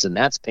painless and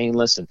that's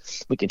painless, and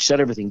we can shut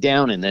everything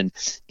down and then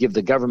give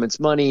the governments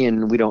money,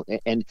 and we don't.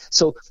 And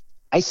so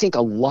I think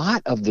a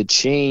lot of the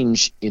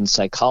change in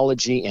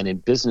psychology and in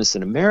business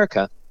in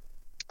America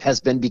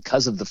has been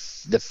because of the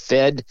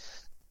Fed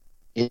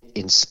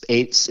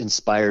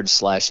inspired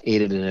 /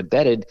 aided and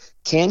abetted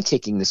can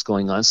kicking that's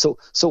going on. So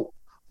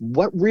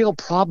what real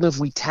problem have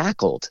we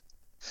tackled?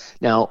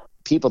 Now,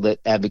 people that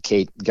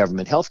advocate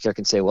government health care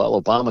can say, well,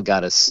 Obama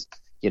got us,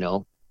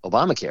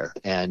 Obamacare.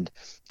 And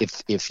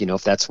if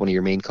that's one of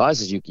your main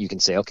causes, you can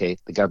say, okay,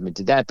 the government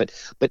did that.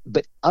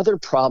 But other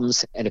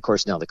problems, and of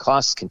course now the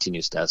cost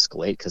continues to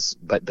escalate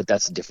but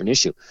that's a different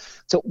issue.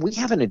 So we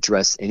haven't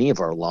addressed any of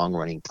our long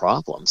running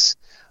problems.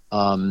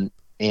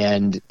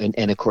 And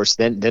of course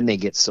then they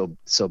get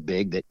so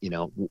big that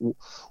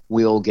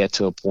we'll get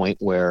to a point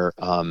where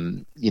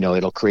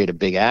it'll create a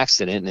big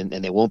accident,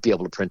 and they won't be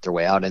able to print their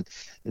way out,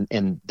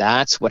 and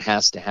that's what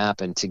has to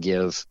happen to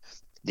give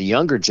the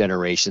younger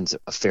generations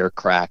a fair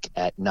crack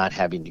at not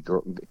having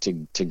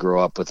to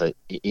grow up with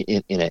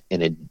in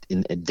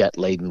a debt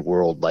laden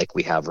world like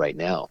we have right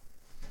now.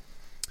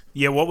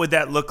 Yeah, what would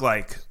that look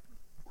like?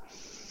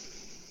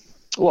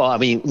 Well, I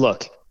mean,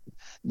 look.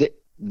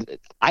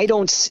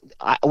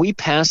 We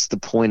passed the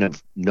point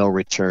of no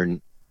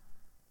return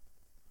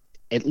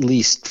at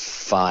least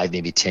 5,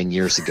 maybe 10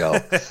 years ago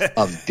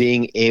of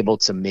being able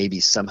to maybe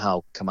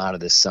somehow come out of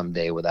this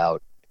someday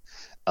without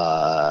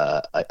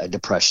a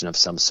depression of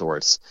some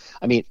sorts.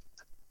 I mean,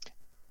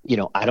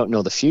 I don't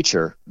know the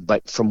future,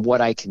 but from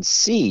what I can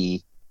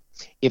see,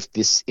 if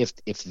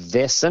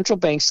the central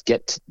banks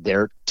get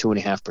their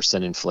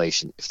 2.5%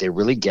 inflation, if they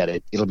really get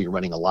it, it'll be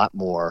running a lot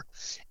more,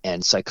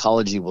 and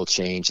psychology will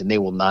change, and they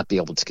will not be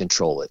able to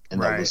control it,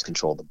 and they'll lose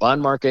control of the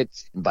bond market,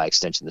 and by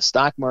extension the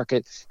stock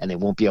market, and they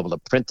won't be able to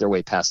print their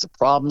way past the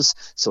problems,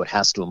 so it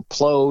has to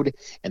implode,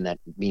 and that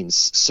means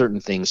certain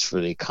things for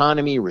the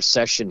economy,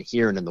 recession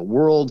here and in the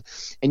world,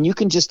 and you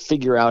can just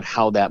figure out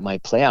how that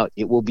might play out.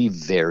 It will be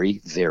very,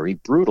 very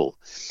brutal.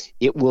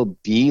 It will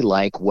be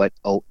like what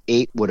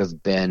 '08 would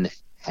have been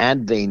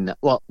had they not,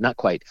 well, not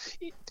quite,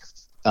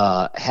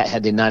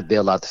 had they not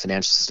bailed out the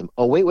financial system.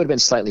 '08 would have been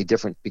slightly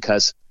different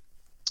because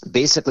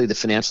basically the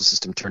financial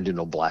system turned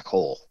into a black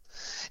hole,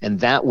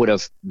 and that would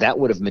have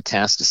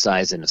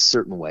metastasized in a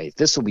certain way.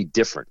 This will be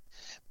different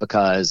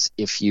because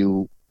if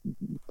you're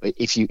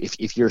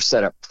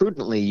set up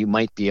prudently, you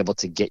might be able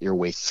to get your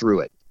way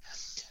through it.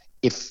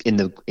 If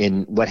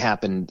in what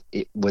happened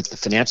with the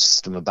financial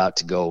system about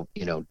to go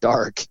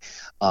dark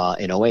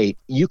in '08,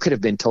 you could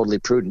have been totally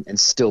prudent and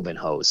still been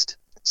hosed.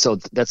 So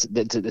that's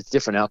a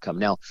different outcome.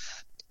 Now,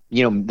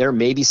 there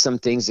may be some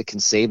things that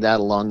can save that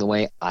along the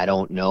way. I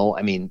don't know.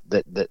 I mean,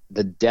 the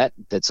debt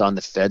that's on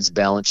the Fed's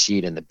balance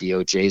sheet and the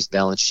BOJ's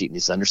balance sheet and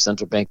these other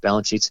central bank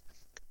balance sheets,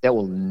 that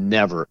will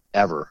never,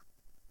 ever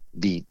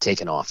be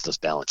taken off those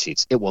balance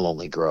sheets. It will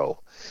only grow.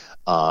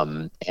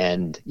 But I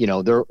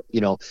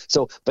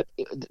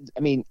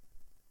mean,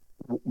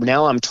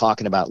 now I'm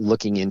talking about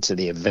looking into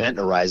the event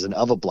horizon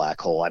of a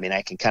black hole. I mean,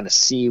 I can kind of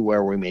see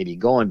where we may be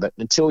going, but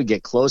until we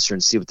get closer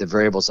and see what the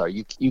variables are,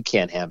 you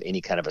can't have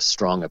any kind of a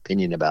strong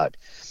opinion about,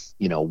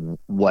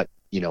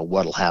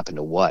 what'll happen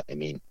to what. I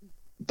mean,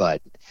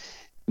 but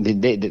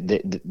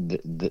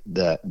the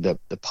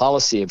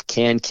policy of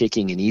can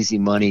kicking and easy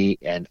money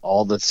and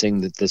all the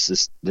thing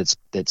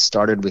that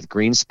started with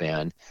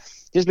Greenspan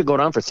has been going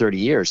on for 30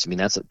 years. I mean,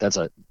 that's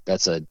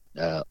a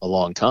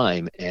long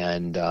time.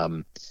 And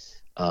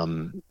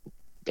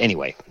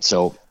anyway,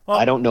 so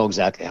I don't know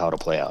exactly how it'll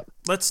play out.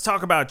 Let's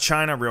talk about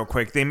China real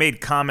quick. They made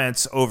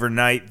comments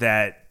overnight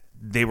that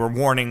they were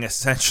warning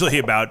essentially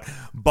about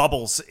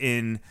bubbles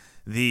in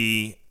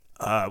the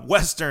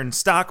Western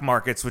stock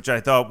markets, which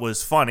I thought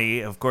was funny,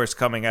 of course,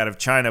 coming out of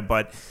China.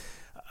 But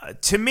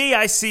to me,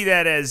 I see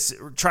that as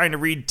trying to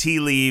read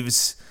tea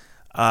leaves.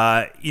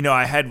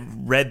 I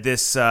had read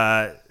this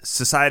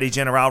Societe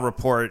Generale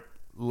report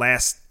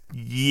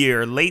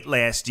late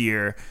last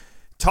year,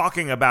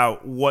 talking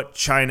about what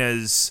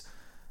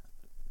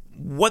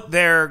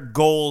their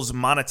goals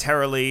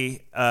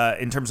monetarily,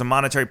 in terms of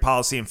monetary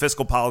policy and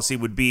fiscal policy,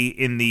 would be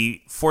in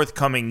the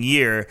forthcoming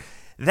year.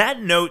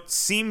 That note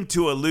seemed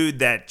to allude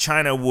that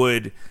China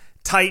would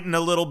tighten a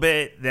little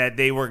bit, that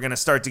they were going to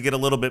start to get a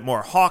little bit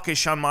more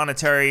hawkish on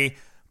monetary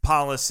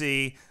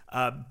policy,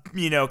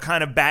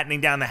 kind of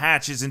battening down the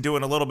hatches and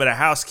doing a little bit of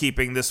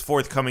housekeeping this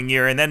forthcoming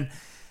year. And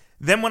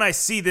then when I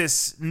see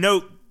this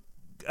note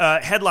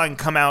headline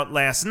come out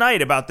last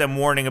night about them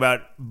warning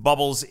about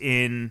bubbles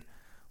in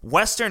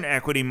Western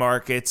equity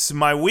markets,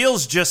 my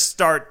wheels just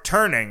start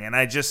turning, and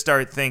I just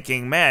start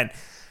thinking, man,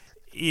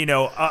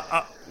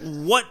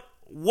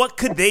 what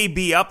could they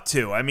be up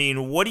to? I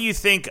mean, what do you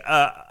think?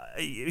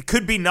 It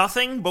could be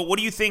nothing, but what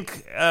do you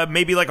think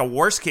maybe like a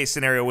worst case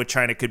scenario with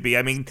China could be?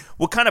 I mean,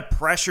 what kind of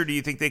pressure do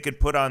you think they could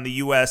put on the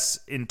U.S.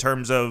 in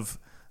terms of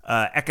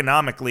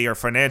economically or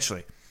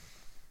financially?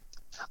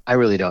 I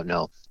really don't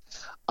know.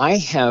 I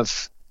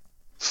have,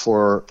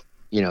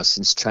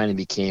 since China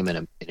became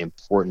an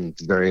important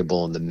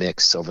variable in the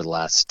mix over the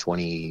last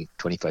 20,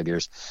 25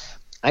 years,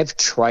 I've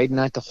tried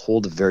not to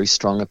hold a very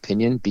strong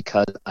opinion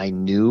because I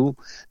knew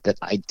that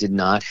I did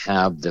not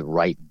have the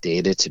right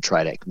data to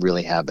try to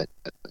really have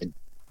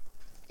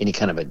any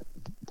kind of a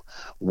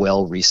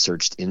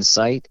well-researched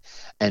insight.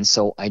 And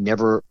so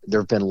there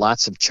have been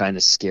lots of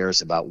China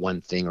scares about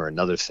one thing or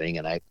another thing.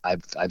 And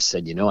I've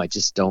said, I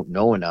just don't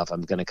know enough.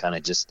 I'm going to kind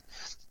of just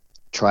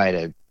try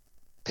to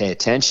pay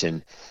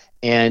attention.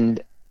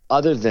 And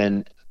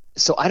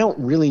so I don't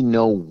really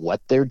know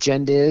what their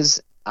agenda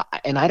is.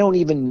 And I don't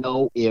even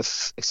know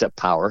except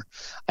power,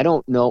 I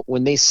don't know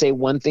when they say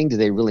one thing, do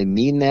they really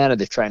mean that? Are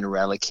they trying to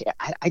eradicate?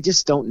 I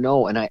just don't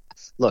know. And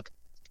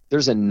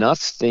there's enough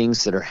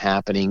things that are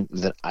happening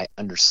that I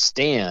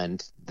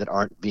understand that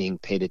aren't being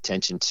paid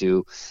attention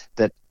to,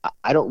 that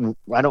I don't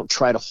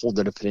try to hold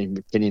an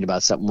opinion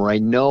about something where I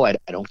know I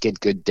don't get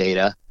good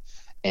data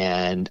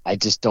and I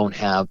just don't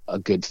have a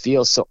good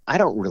feel. So I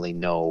don't really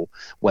know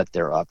what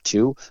they're up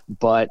to,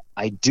 but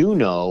I do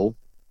know.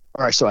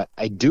 All right, so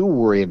I do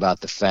worry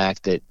about the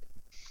fact that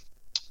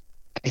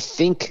I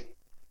think,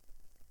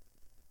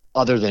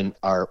 other than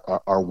our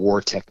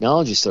war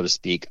technology, so to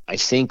speak, I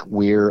think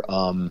we're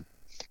kind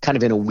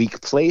of in a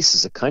weak place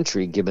as a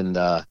country, given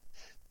the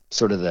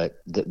sort of the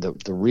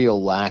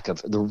real lack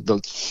of the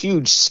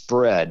huge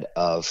spread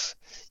of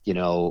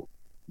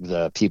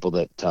the people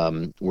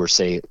that were,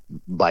 say,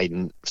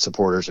 Biden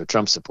supporters or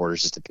Trump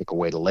supporters, just to pick a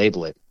way to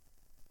label it.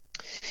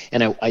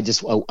 And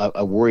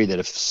I worry that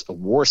if a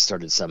war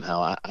started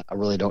somehow, I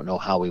really don't know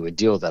how we would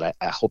deal with that.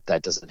 I hope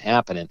that doesn't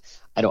happen. And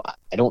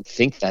I don't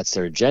think that's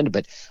their agenda,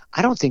 but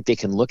I don't think they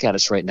can look at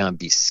us right now and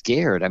be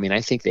scared. I mean,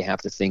 I think they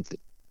have to think that,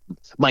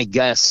 my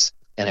guess,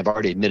 and I've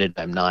already admitted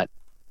I'm not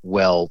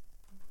well,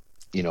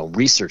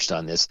 researched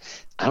on this.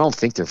 I don't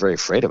think they're very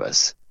afraid of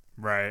us.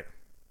 Right.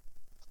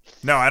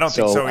 No, I don't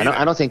think so either.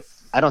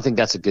 I don't think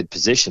that's a good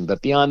position.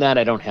 But beyond that,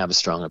 I don't have a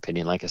strong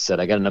opinion. Like I said,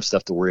 I got enough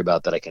stuff to worry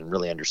about that I can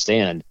really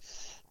understand,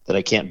 that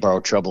I can't borrow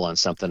trouble on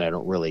something I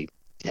don't really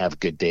have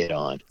good data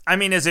on. I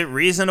mean, is it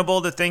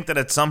reasonable to think that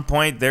at some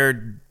point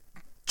their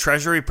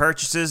treasury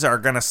purchases are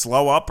going to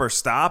slow up or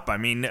stop? I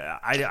mean,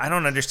 I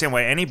don't understand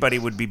why anybody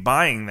would be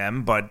buying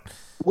them, but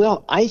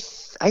well, I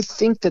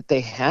think that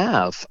they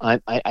have. I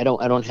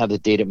don't have the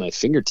data at my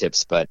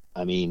fingertips, but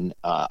I mean,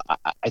 I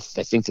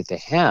think that they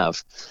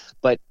have.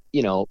 But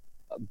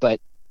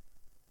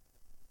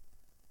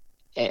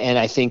and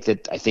I think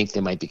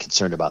they might be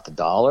concerned about the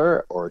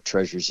dollar or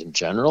treasuries in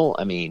general.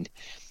 I mean,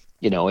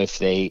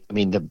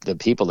 the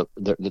people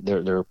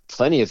there are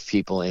plenty of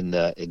people in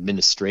the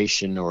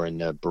administration or in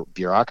the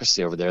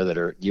bureaucracy over there that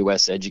are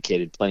U.S.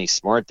 educated, plenty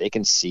smart. They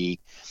can see.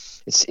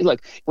 It's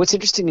like, what's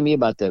interesting to me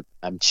about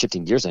I'm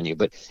shifting gears on you,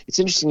 but it's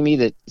interesting to me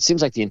that it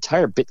seems like the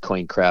entire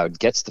Bitcoin crowd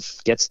gets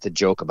the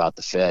joke about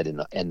the Fed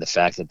and the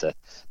fact that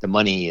the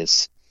money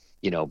is,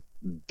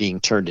 being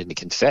turned into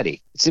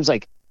confetti. It seems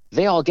like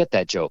they all get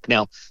that joke.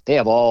 Now, they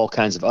have all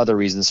kinds of other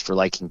reasons for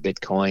liking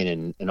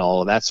Bitcoin and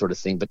all of that sort of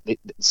thing, but it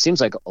seems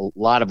like a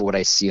lot of what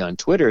I see on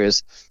Twitter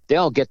is they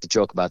all get the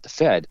joke about the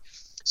Fed.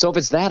 So if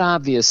it's that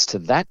obvious to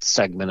that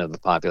segment of the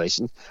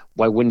population,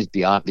 why wouldn't it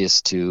be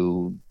obvious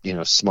to,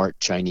 smart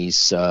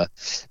Chinese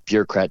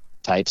bureaucrat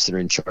types that are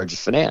in charge of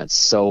finance?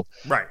 So,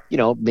 right.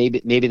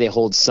 Maybe they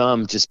hold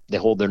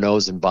their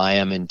nose and buy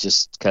them, and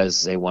just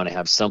because they want to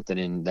have something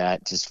in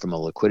that, just from a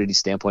liquidity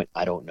standpoint,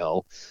 I don't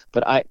know.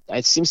 But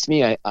it seems to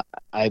me,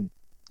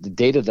 the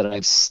data that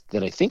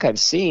I think I've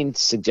seen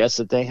suggests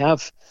that they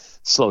have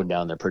slowed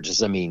down their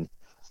purchase. I mean,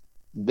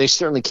 they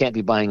certainly can't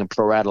be buying them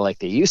pro rata like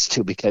they used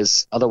to,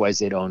 because otherwise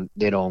they'd own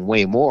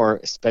way more,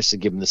 especially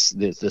given the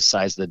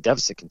size of the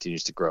deficit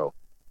continues to grow.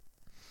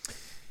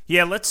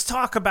 Yeah, let's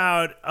talk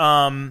about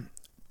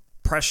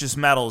precious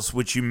metals,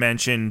 which you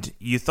mentioned.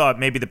 You thought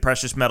maybe the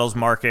precious metals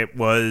market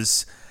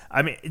was...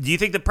 I mean, do you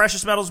think the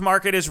precious metals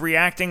market is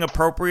reacting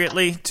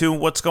appropriately to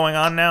what's going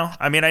on now?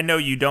 I mean, I know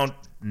you don't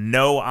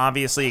know,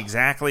 obviously,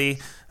 exactly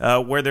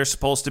where they're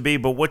supposed to be,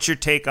 but what's your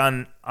take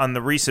on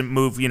the recent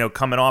move,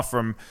 coming off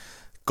from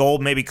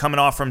gold, maybe coming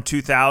off from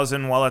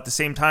 2000, while at the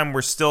same time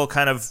we're still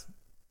kind of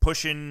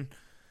pushing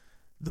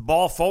the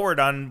ball forward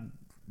on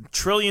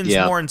trillions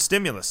more in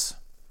stimulus?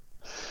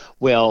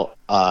 Well,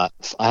 I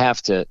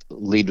have to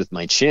lead with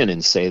my chin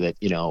and say that,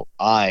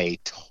 I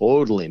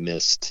totally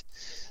missed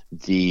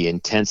the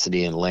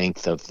intensity and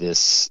length of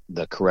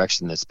the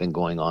correction that's been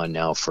going on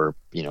now for,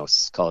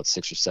 call it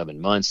 6 or 7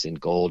 months in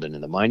gold and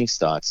in the mining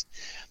stocks.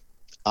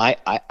 I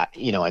at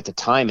the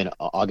time in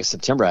August,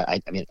 September,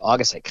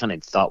 August, I kind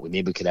of thought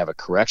maybe we could have a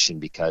correction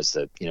because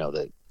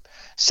the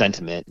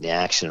sentiment and the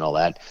action and all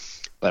that.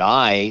 But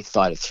I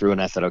thought it through,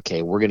 and I thought,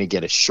 okay, we're going to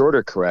get a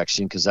shorter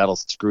correction because that'll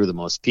screw the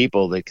most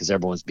people, because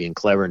everyone's being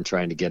clever and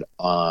trying to get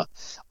off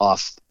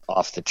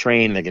the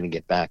train. They're going to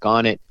get back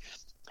on it.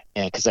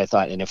 And because I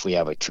thought, and if we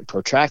have a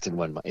protracted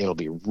one, it'll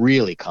be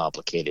really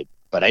complicated.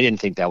 But I didn't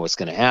think that was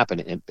going to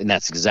happen, and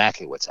that's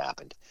exactly what's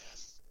happened.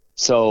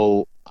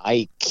 So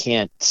I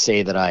can't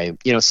say that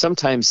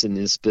sometimes in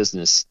this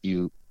business,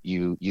 you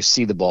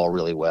see the ball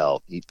really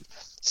well. You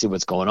see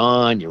what's going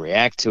on, you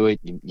react to it,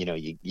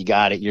 you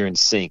got it, you're in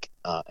sync.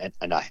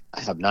 And I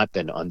have not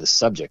been on this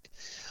subject.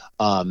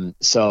 Gold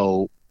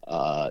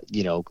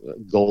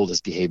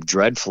has behaved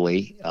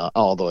dreadfully,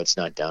 although it's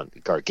not down a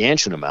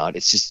gargantuan amount.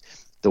 It's just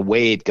the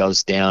way it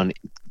goes down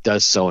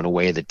does so in a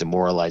way that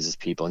demoralizes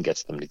people and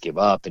gets them to give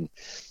up. And,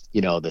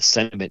 the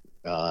sentiment,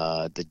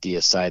 the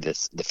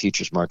DSI, the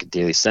futures market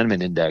daily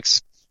sentiment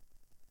index,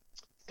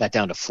 got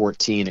down to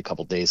 14 a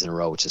couple days in a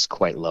row, which is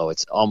quite low.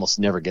 It's almost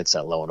never gets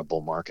that low in a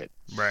bull market.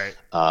 Right.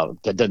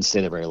 That doesn't stay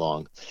there very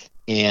long.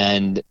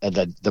 And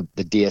the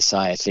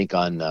DSI, I think,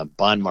 on the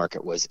bond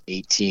market was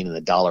 18 and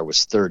the dollar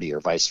was 30, or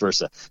vice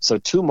versa. So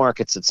two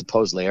markets that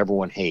supposedly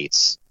everyone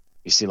hates.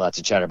 You see lots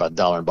of chatter about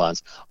dollar and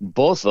bonds.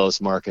 Both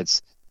those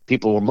markets,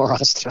 people were more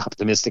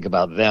optimistic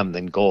about them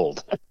than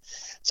gold.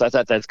 So I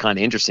thought that's kind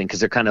of interesting, because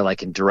they're kind of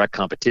like in direct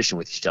competition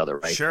with each other,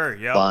 right? Sure,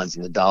 yeah. Bonds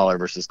and the dollar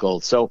versus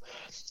gold. So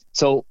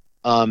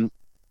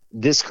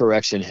this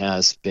correction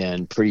has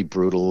been pretty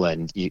brutal,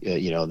 and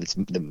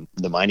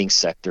the mining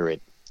sector at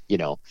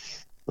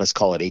let's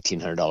call it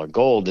 $1,800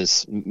 gold,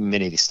 is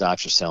many of these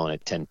stocks are selling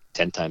at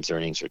 10 times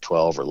earnings or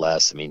 12 or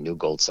less. I mean, new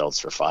gold sells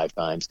for 5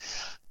 times.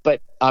 But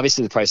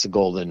obviously the price of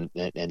gold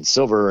and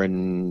silver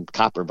and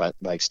copper by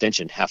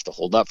extension have to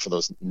hold up for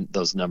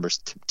those numbers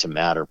to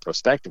matter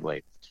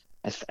prospectively.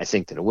 I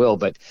think that it will,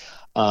 but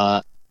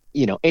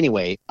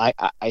anyway,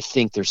 I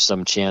think there's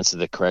some chance that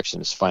the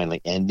correction is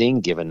finally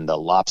ending, given the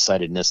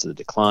lopsidedness of the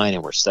decline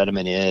and where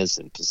sentiment is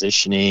and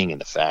positioning, and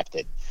the fact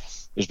that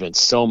there's been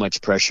so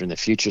much pressure in the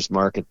futures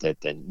market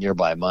that the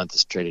nearby month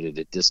is traded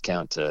at a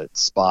discount to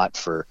spot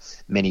for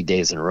many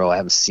days in a row. I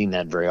haven't seen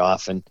that very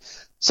often.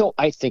 So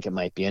I think it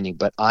might be ending,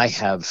 but I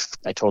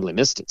totally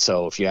missed it.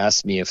 So if you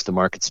ask me if the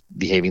market's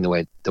behaving the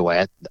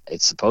way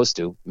it's supposed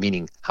to,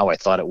 meaning how I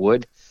thought it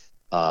would,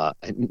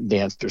 the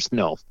answer is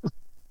no,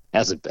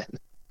 hasn't been.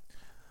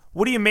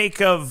 What do you make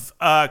of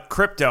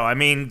crypto? I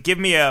mean, give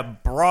me a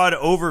broad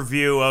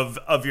overview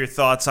of your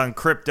thoughts on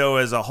crypto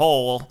as a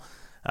whole,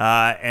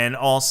 and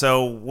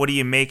also what are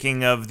you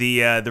making of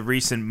the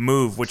recent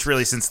move, which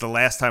really since the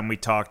last time we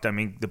talked, I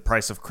mean, the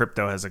price of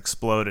crypto has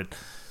exploded.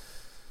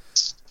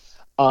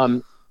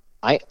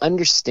 I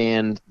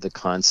understand the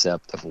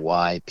concept of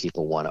why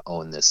people want to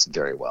own this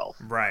very well.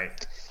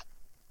 Right.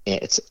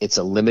 It's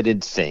a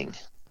limited thing,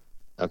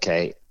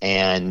 okay,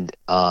 and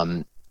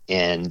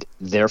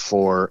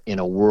therefore, in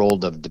a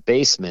world of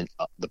debasement,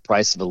 the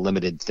price of a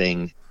limited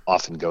thing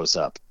often goes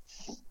up,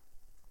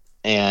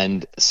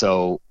 and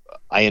so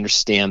I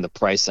understand the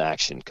price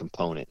action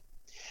component.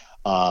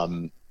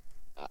 I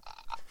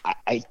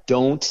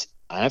don't.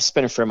 I've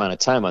spent a fair amount of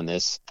time on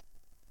this.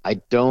 I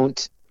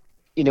don't.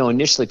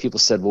 Initially people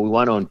said, well, we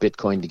want to own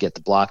Bitcoin to get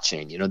the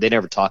blockchain. They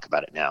never talk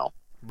about it now.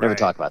 Right. Never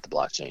talk about the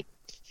blockchain.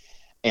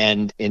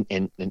 And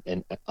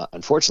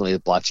unfortunately, the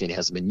blockchain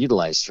hasn't been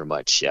utilized for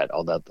much yet,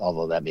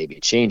 although that may be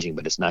changing,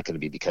 but it's not going to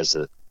be because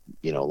of,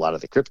 a lot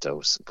of the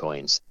crypto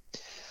coins.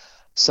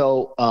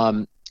 So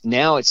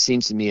now it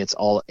seems to me it's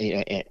all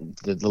the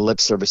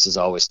lip service is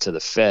always to the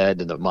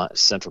Fed and the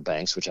central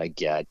banks, which I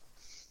get.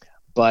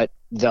 But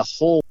the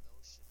whole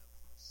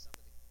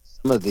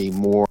some of the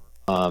more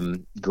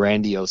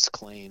grandiose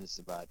claims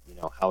about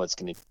how it's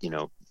going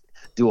to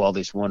do all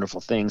these wonderful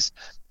things,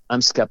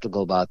 I'm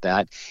skeptical about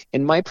that.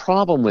 And my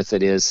problem with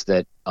it is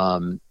that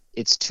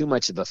it's too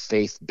much of a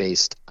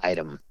faith-based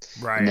item.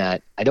 Right. And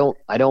that I don't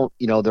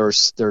there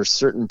are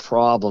certain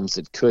problems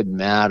that could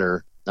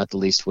matter. Not the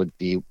least would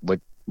be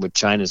what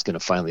China's going to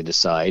finally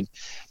decide.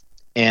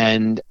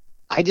 And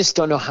I just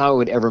don't know how I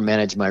would ever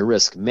manage my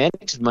risk.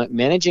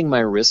 Managing my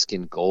risk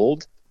in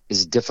gold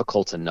is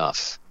difficult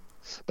enough.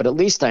 But at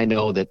least I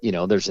know that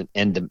there's an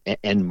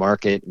end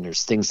market and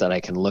there's things that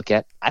I can look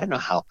at. I don't know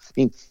how. I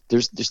mean,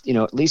 there's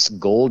at least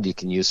gold you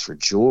can use for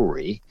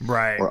jewelry,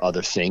 right, or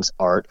other things,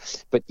 art.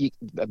 But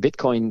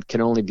Bitcoin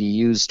can only be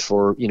used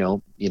for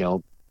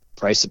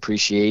price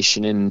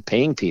appreciation and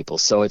paying people.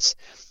 So it's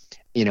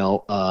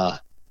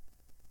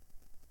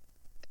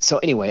So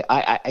anyway,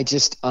 I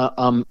just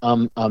I'm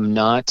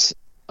not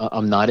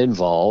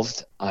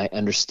involved. I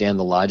understand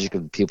the logic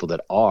of the people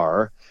that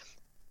are.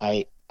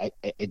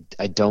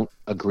 I don't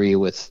agree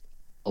with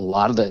a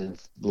lot of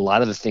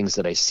the things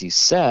that I see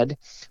said,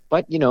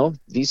 but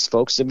these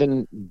folks have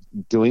been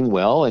doing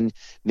well, and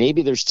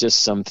maybe there's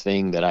just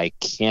something that I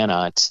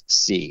cannot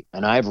see.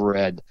 And I've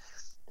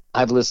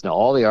listened to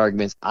all the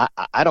arguments.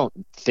 I don't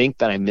think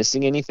that I'm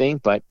missing anything,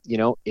 but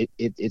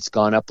it's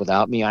gone up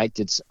without me. I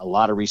did a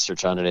lot of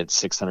research on it at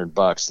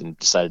 $600 and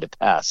decided to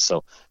pass.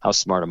 So how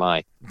smart am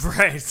I?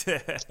 Right.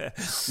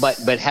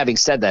 But having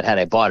said that, had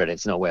I bought it,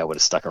 it's no way I would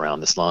have stuck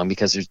around this long,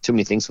 because there's too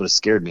many things would have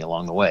scared me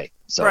along the way.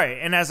 So. Right.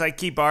 And as I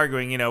keep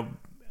arguing,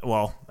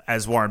 well,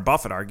 as Warren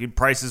Buffett argued,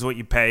 price is what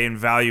you pay and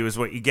value is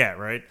what you get,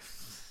 right?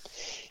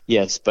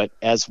 Yes, but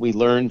as we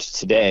learned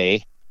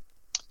today,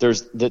 we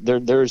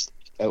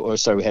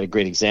had a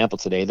great example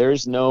today.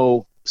 There's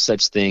no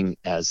such thing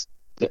as,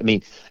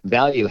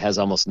 value has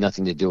almost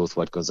nothing to do with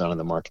what goes on in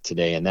the market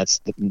today, and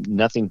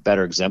nothing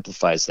better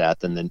exemplifies that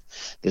than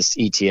this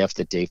ETF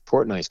that Dave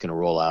Portnoy is going to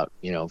roll out,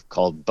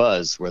 called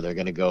Buzz, where they're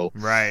going to go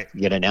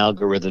get an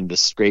algorithm to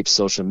scrape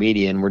social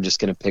media, and we're just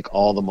going to pick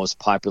all the most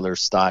popular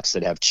stocks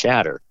that have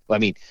chatter.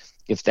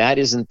 If that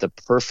isn't the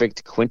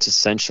perfect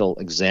quintessential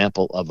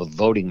example of a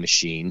voting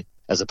machine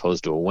as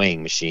opposed to a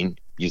weighing machine,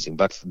 using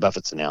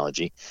Buffett's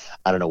analogy,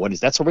 I don't know what is.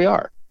 That's where we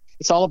are.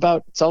 It's all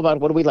about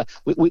what do we like.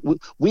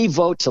 We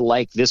vote to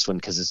like this one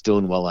because it's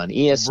doing well on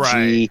ESG,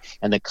 right,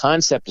 and the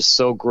concept is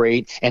so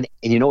great. And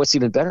you know what's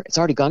even better? It's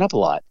already gone up a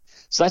lot,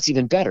 so that's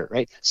even better,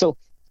 right? So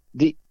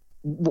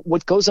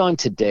what goes on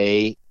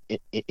today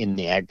in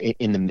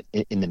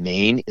the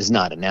main is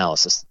not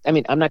analysis.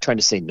 I'm not trying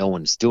to say no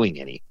one's doing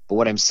any, but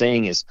what I'm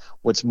saying is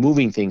what's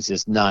moving things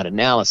is not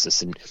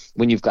analysis. And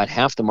when you've got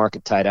half the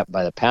market tied up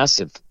by the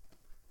passive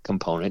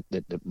component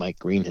that Mike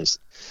Green has,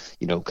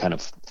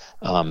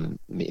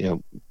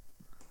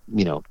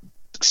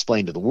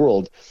 explained to the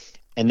world,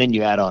 and then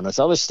you add on this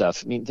other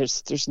stuff.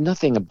 There's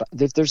nothing about.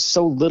 There's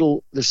so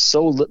little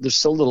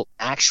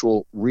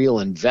actual real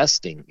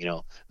investing.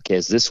 Okay,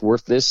 is this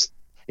worth this?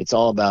 It's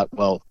all about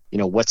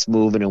what's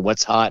moving and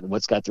what's hot and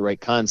what's got the right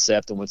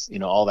concept and what's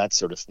all that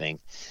sort of thing.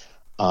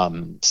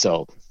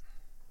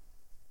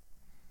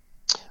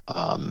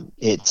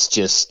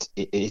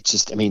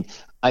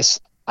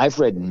 I've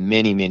read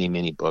many, many,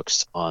 many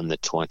books on the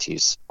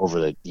 20s over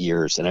the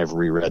years, and I've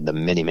reread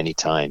them many, many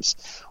times.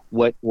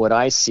 What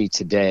I see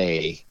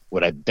today,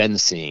 what I've been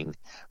seeing,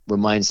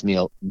 reminds me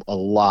a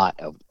lot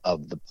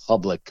of the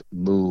public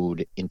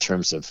mood in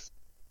terms of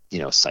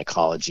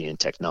psychology and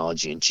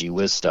technology and gee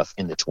whiz stuff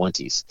in the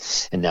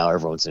 20s, and now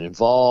everyone's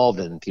involved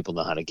and people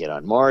know how to get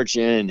on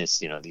margin. It's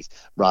these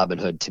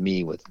Robinhood to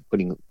me with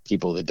putting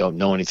people that don't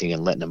know anything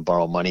and letting them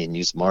borrow money and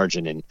use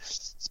margin and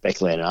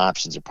speculate on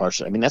options or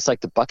partial. I mean, that's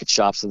like the bucket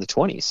shops of the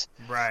 20s.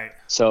 Right.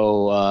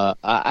 So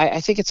I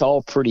think it's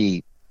all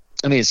pretty.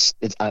 I mean,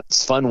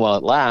 it's fun while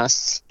it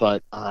lasts,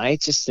 but I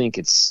just think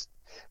it's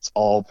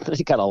all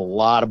they got a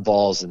lot of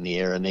balls in the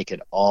air, and they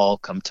could all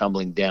come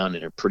tumbling down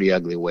in a pretty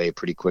ugly way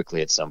pretty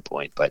quickly at some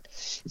point. But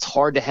it's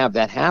hard to have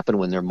that happen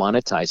when they're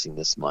monetizing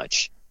this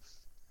much.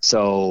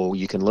 So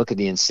you can look at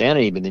the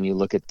insanity, but then you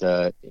look at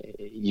the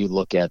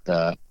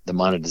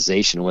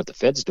monetization and what the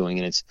Fed's doing,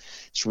 and it's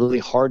really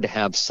hard to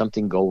have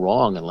something go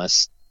wrong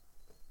unless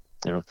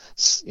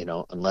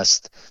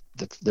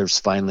there's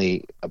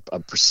finally a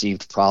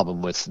perceived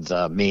problem with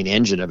the main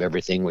engine of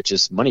everything, which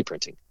is money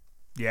printing.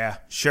 Yeah,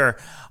 sure.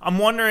 I'm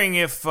wondering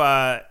if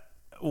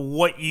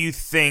what you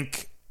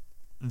think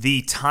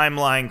the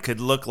timeline could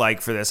look like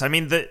for this. I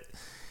mean,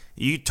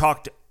 you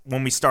talked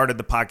when we started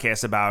the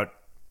podcast about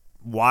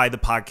why the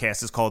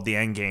podcast is called The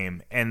End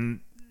Game.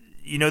 And,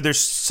 there's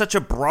such a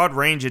broad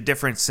range of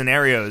different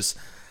scenarios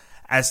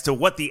as to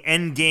what the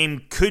end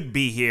game could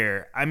be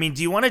here. I mean,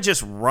 do you want to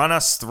just run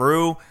us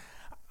through?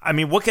 I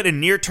mean, what could a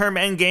near-term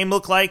end game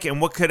look like, and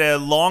what could a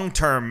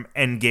long-term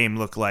end game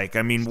look like?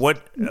 I mean,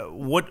 what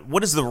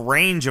is the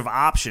range of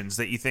options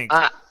that you think?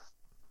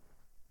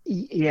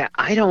 Yeah,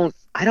 I don't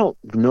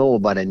know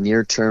about a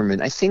near-term,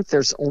 and I think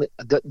there's only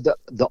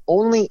the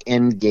only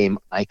end game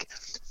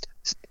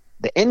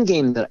the end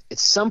game that at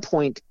some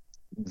point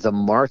the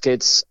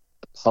markets,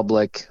 the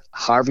public,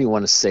 however you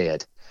want to say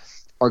it,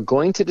 are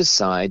going to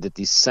decide that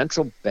these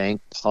central bank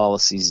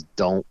policies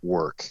don't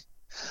work.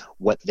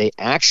 What they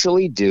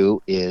actually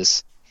do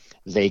is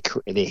they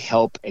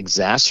help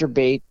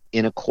exacerbate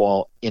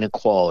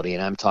inequality,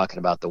 and I'm talking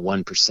about the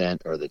 1%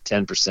 or the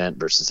 10%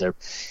 versus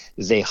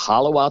they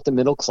hollow out the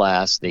middle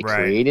class, they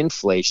create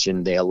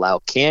inflation, they allow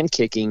can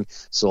kicking,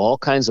 so all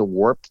kinds of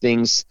warped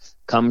things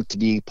come to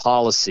be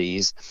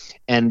policies,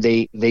 and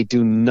they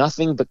do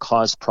nothing but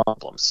cause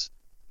problems.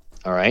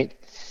 All right?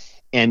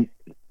 And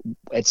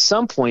at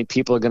some point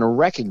people are going to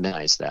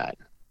recognize that.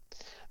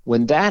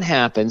 When that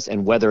happens,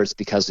 and whether it's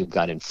because we've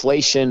got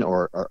inflation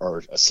or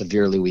a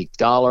severely weak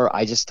dollar,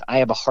 I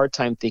have a hard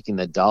time thinking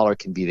the dollar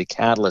can be the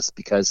catalyst,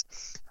 because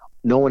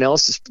everyone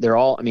else is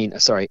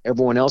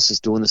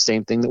doing the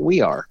same thing that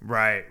we are.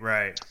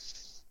 Right.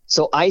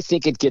 So I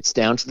think it gets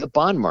down to the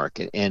bond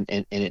market,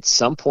 and at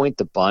some point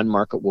the bond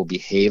market will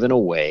behave in a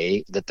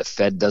way that the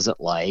Fed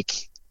doesn't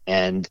like,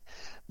 and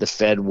the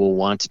Fed will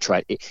want to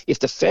try. If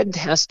the Fed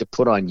has to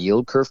put on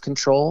yield curve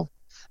control,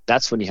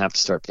 that's when you have to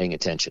start paying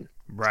attention.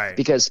 Right.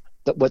 Because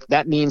what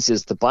that means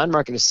is the bond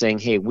market is saying,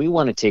 hey, we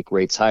want to take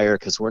rates higher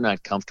because we're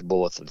not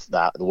comfortable with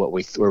that,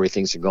 where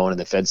things are going, and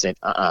the Fed's saying,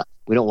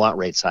 we don't want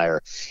rates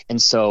higher.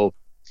 And so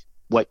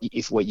what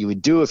you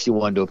would do if you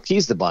wanted to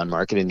appease the bond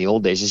market in the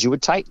old days is you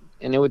would tighten,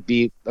 and it would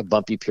be a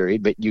bumpy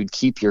period, but you'd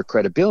keep your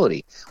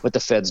credibility. What the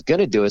Fed's going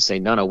to do is say,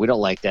 no, we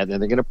don't like that, and then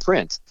they're going to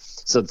print.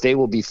 So they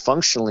will be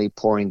functionally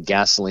pouring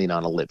gasoline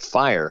on a lit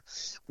fire.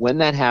 When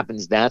that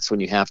happens, that's when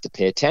you have to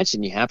pay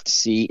attention. You have to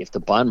see if the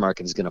bond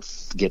market is going to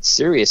get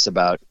serious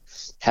about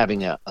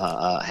having a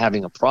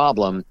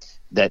problem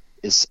that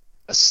is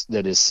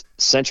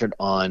centered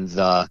on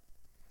the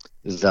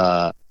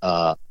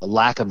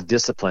lack of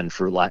discipline,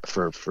 for lack of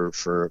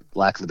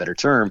a better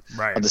term,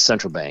 of the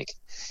central bank.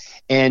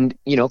 And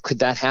could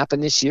that happen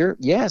this year?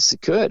 Yes,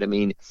 it could. I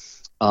mean,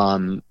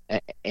 the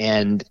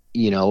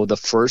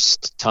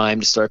first time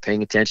to start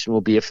paying attention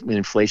will be if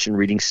inflation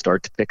readings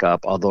start to pick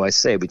up. Although I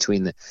say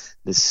between the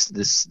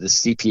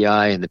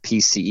CPI and the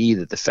PCE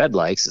that the Fed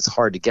likes, it's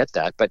hard to get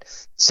that. But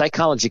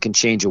psychology can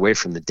change away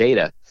from the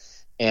data,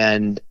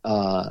 and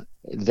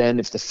then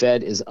if the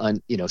Fed is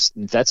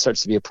if that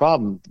starts to be a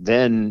problem,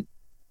 then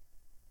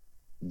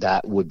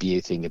that would be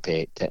a thing to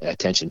pay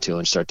attention to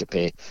and start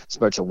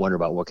to wonder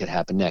about what could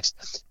happen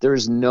next. There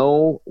is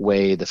no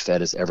way the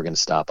Fed is ever going to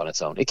stop on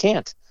its own. It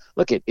can't.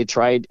 Look, it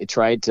tried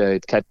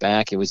to cut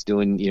back. It was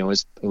doing,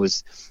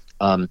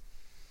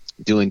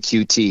 doing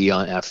QT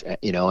on,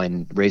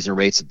 and raising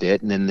rates a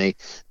bit, and then they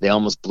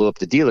almost blew up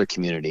the dealer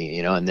community,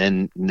 and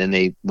then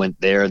they went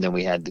there, and then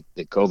we had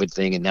the COVID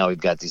thing, and now we've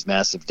got these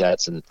massive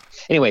debts, and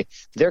anyway,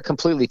 they're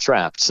completely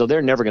trapped, so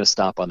they're never going to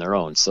stop on their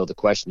own. So the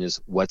question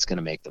is, what's going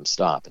to make them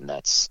stop? And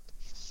that's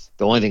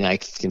the only thing I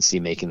can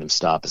see making them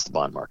stop is the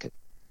bond market.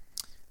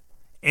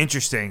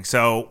 Interesting.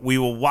 So we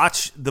will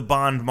watch the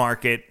bond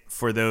market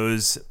for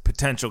those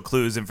potential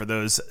clues and for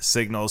those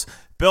signals.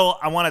 Bill,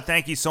 I want to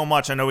thank you so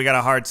much. I know we got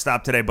a hard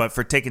stop today, but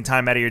for taking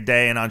time out of your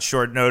day and on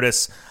short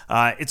notice,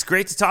 it's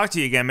great to talk to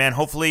you again, man.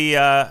 Hopefully,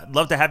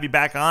 love to have you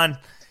back on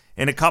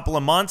in a couple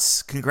of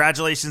months.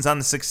 Congratulations on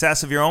the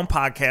success of your own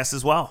podcast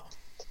as well.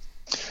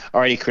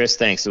 All righty, Chris.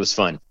 Thanks. It was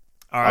fun.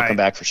 I'll come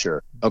back for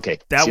sure. Okay.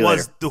 That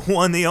was the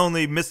one, the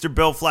only Mr.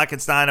 Bill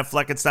Fleckenstein of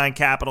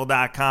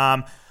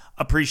FleckensteinCapital.com.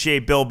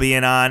 Appreciate Bill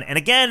being on. And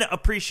again,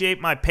 appreciate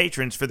my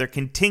patrons for their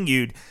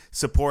continued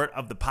support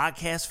of the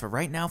podcast. For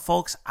right now,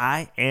 folks,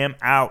 I am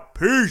out.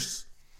 Peace.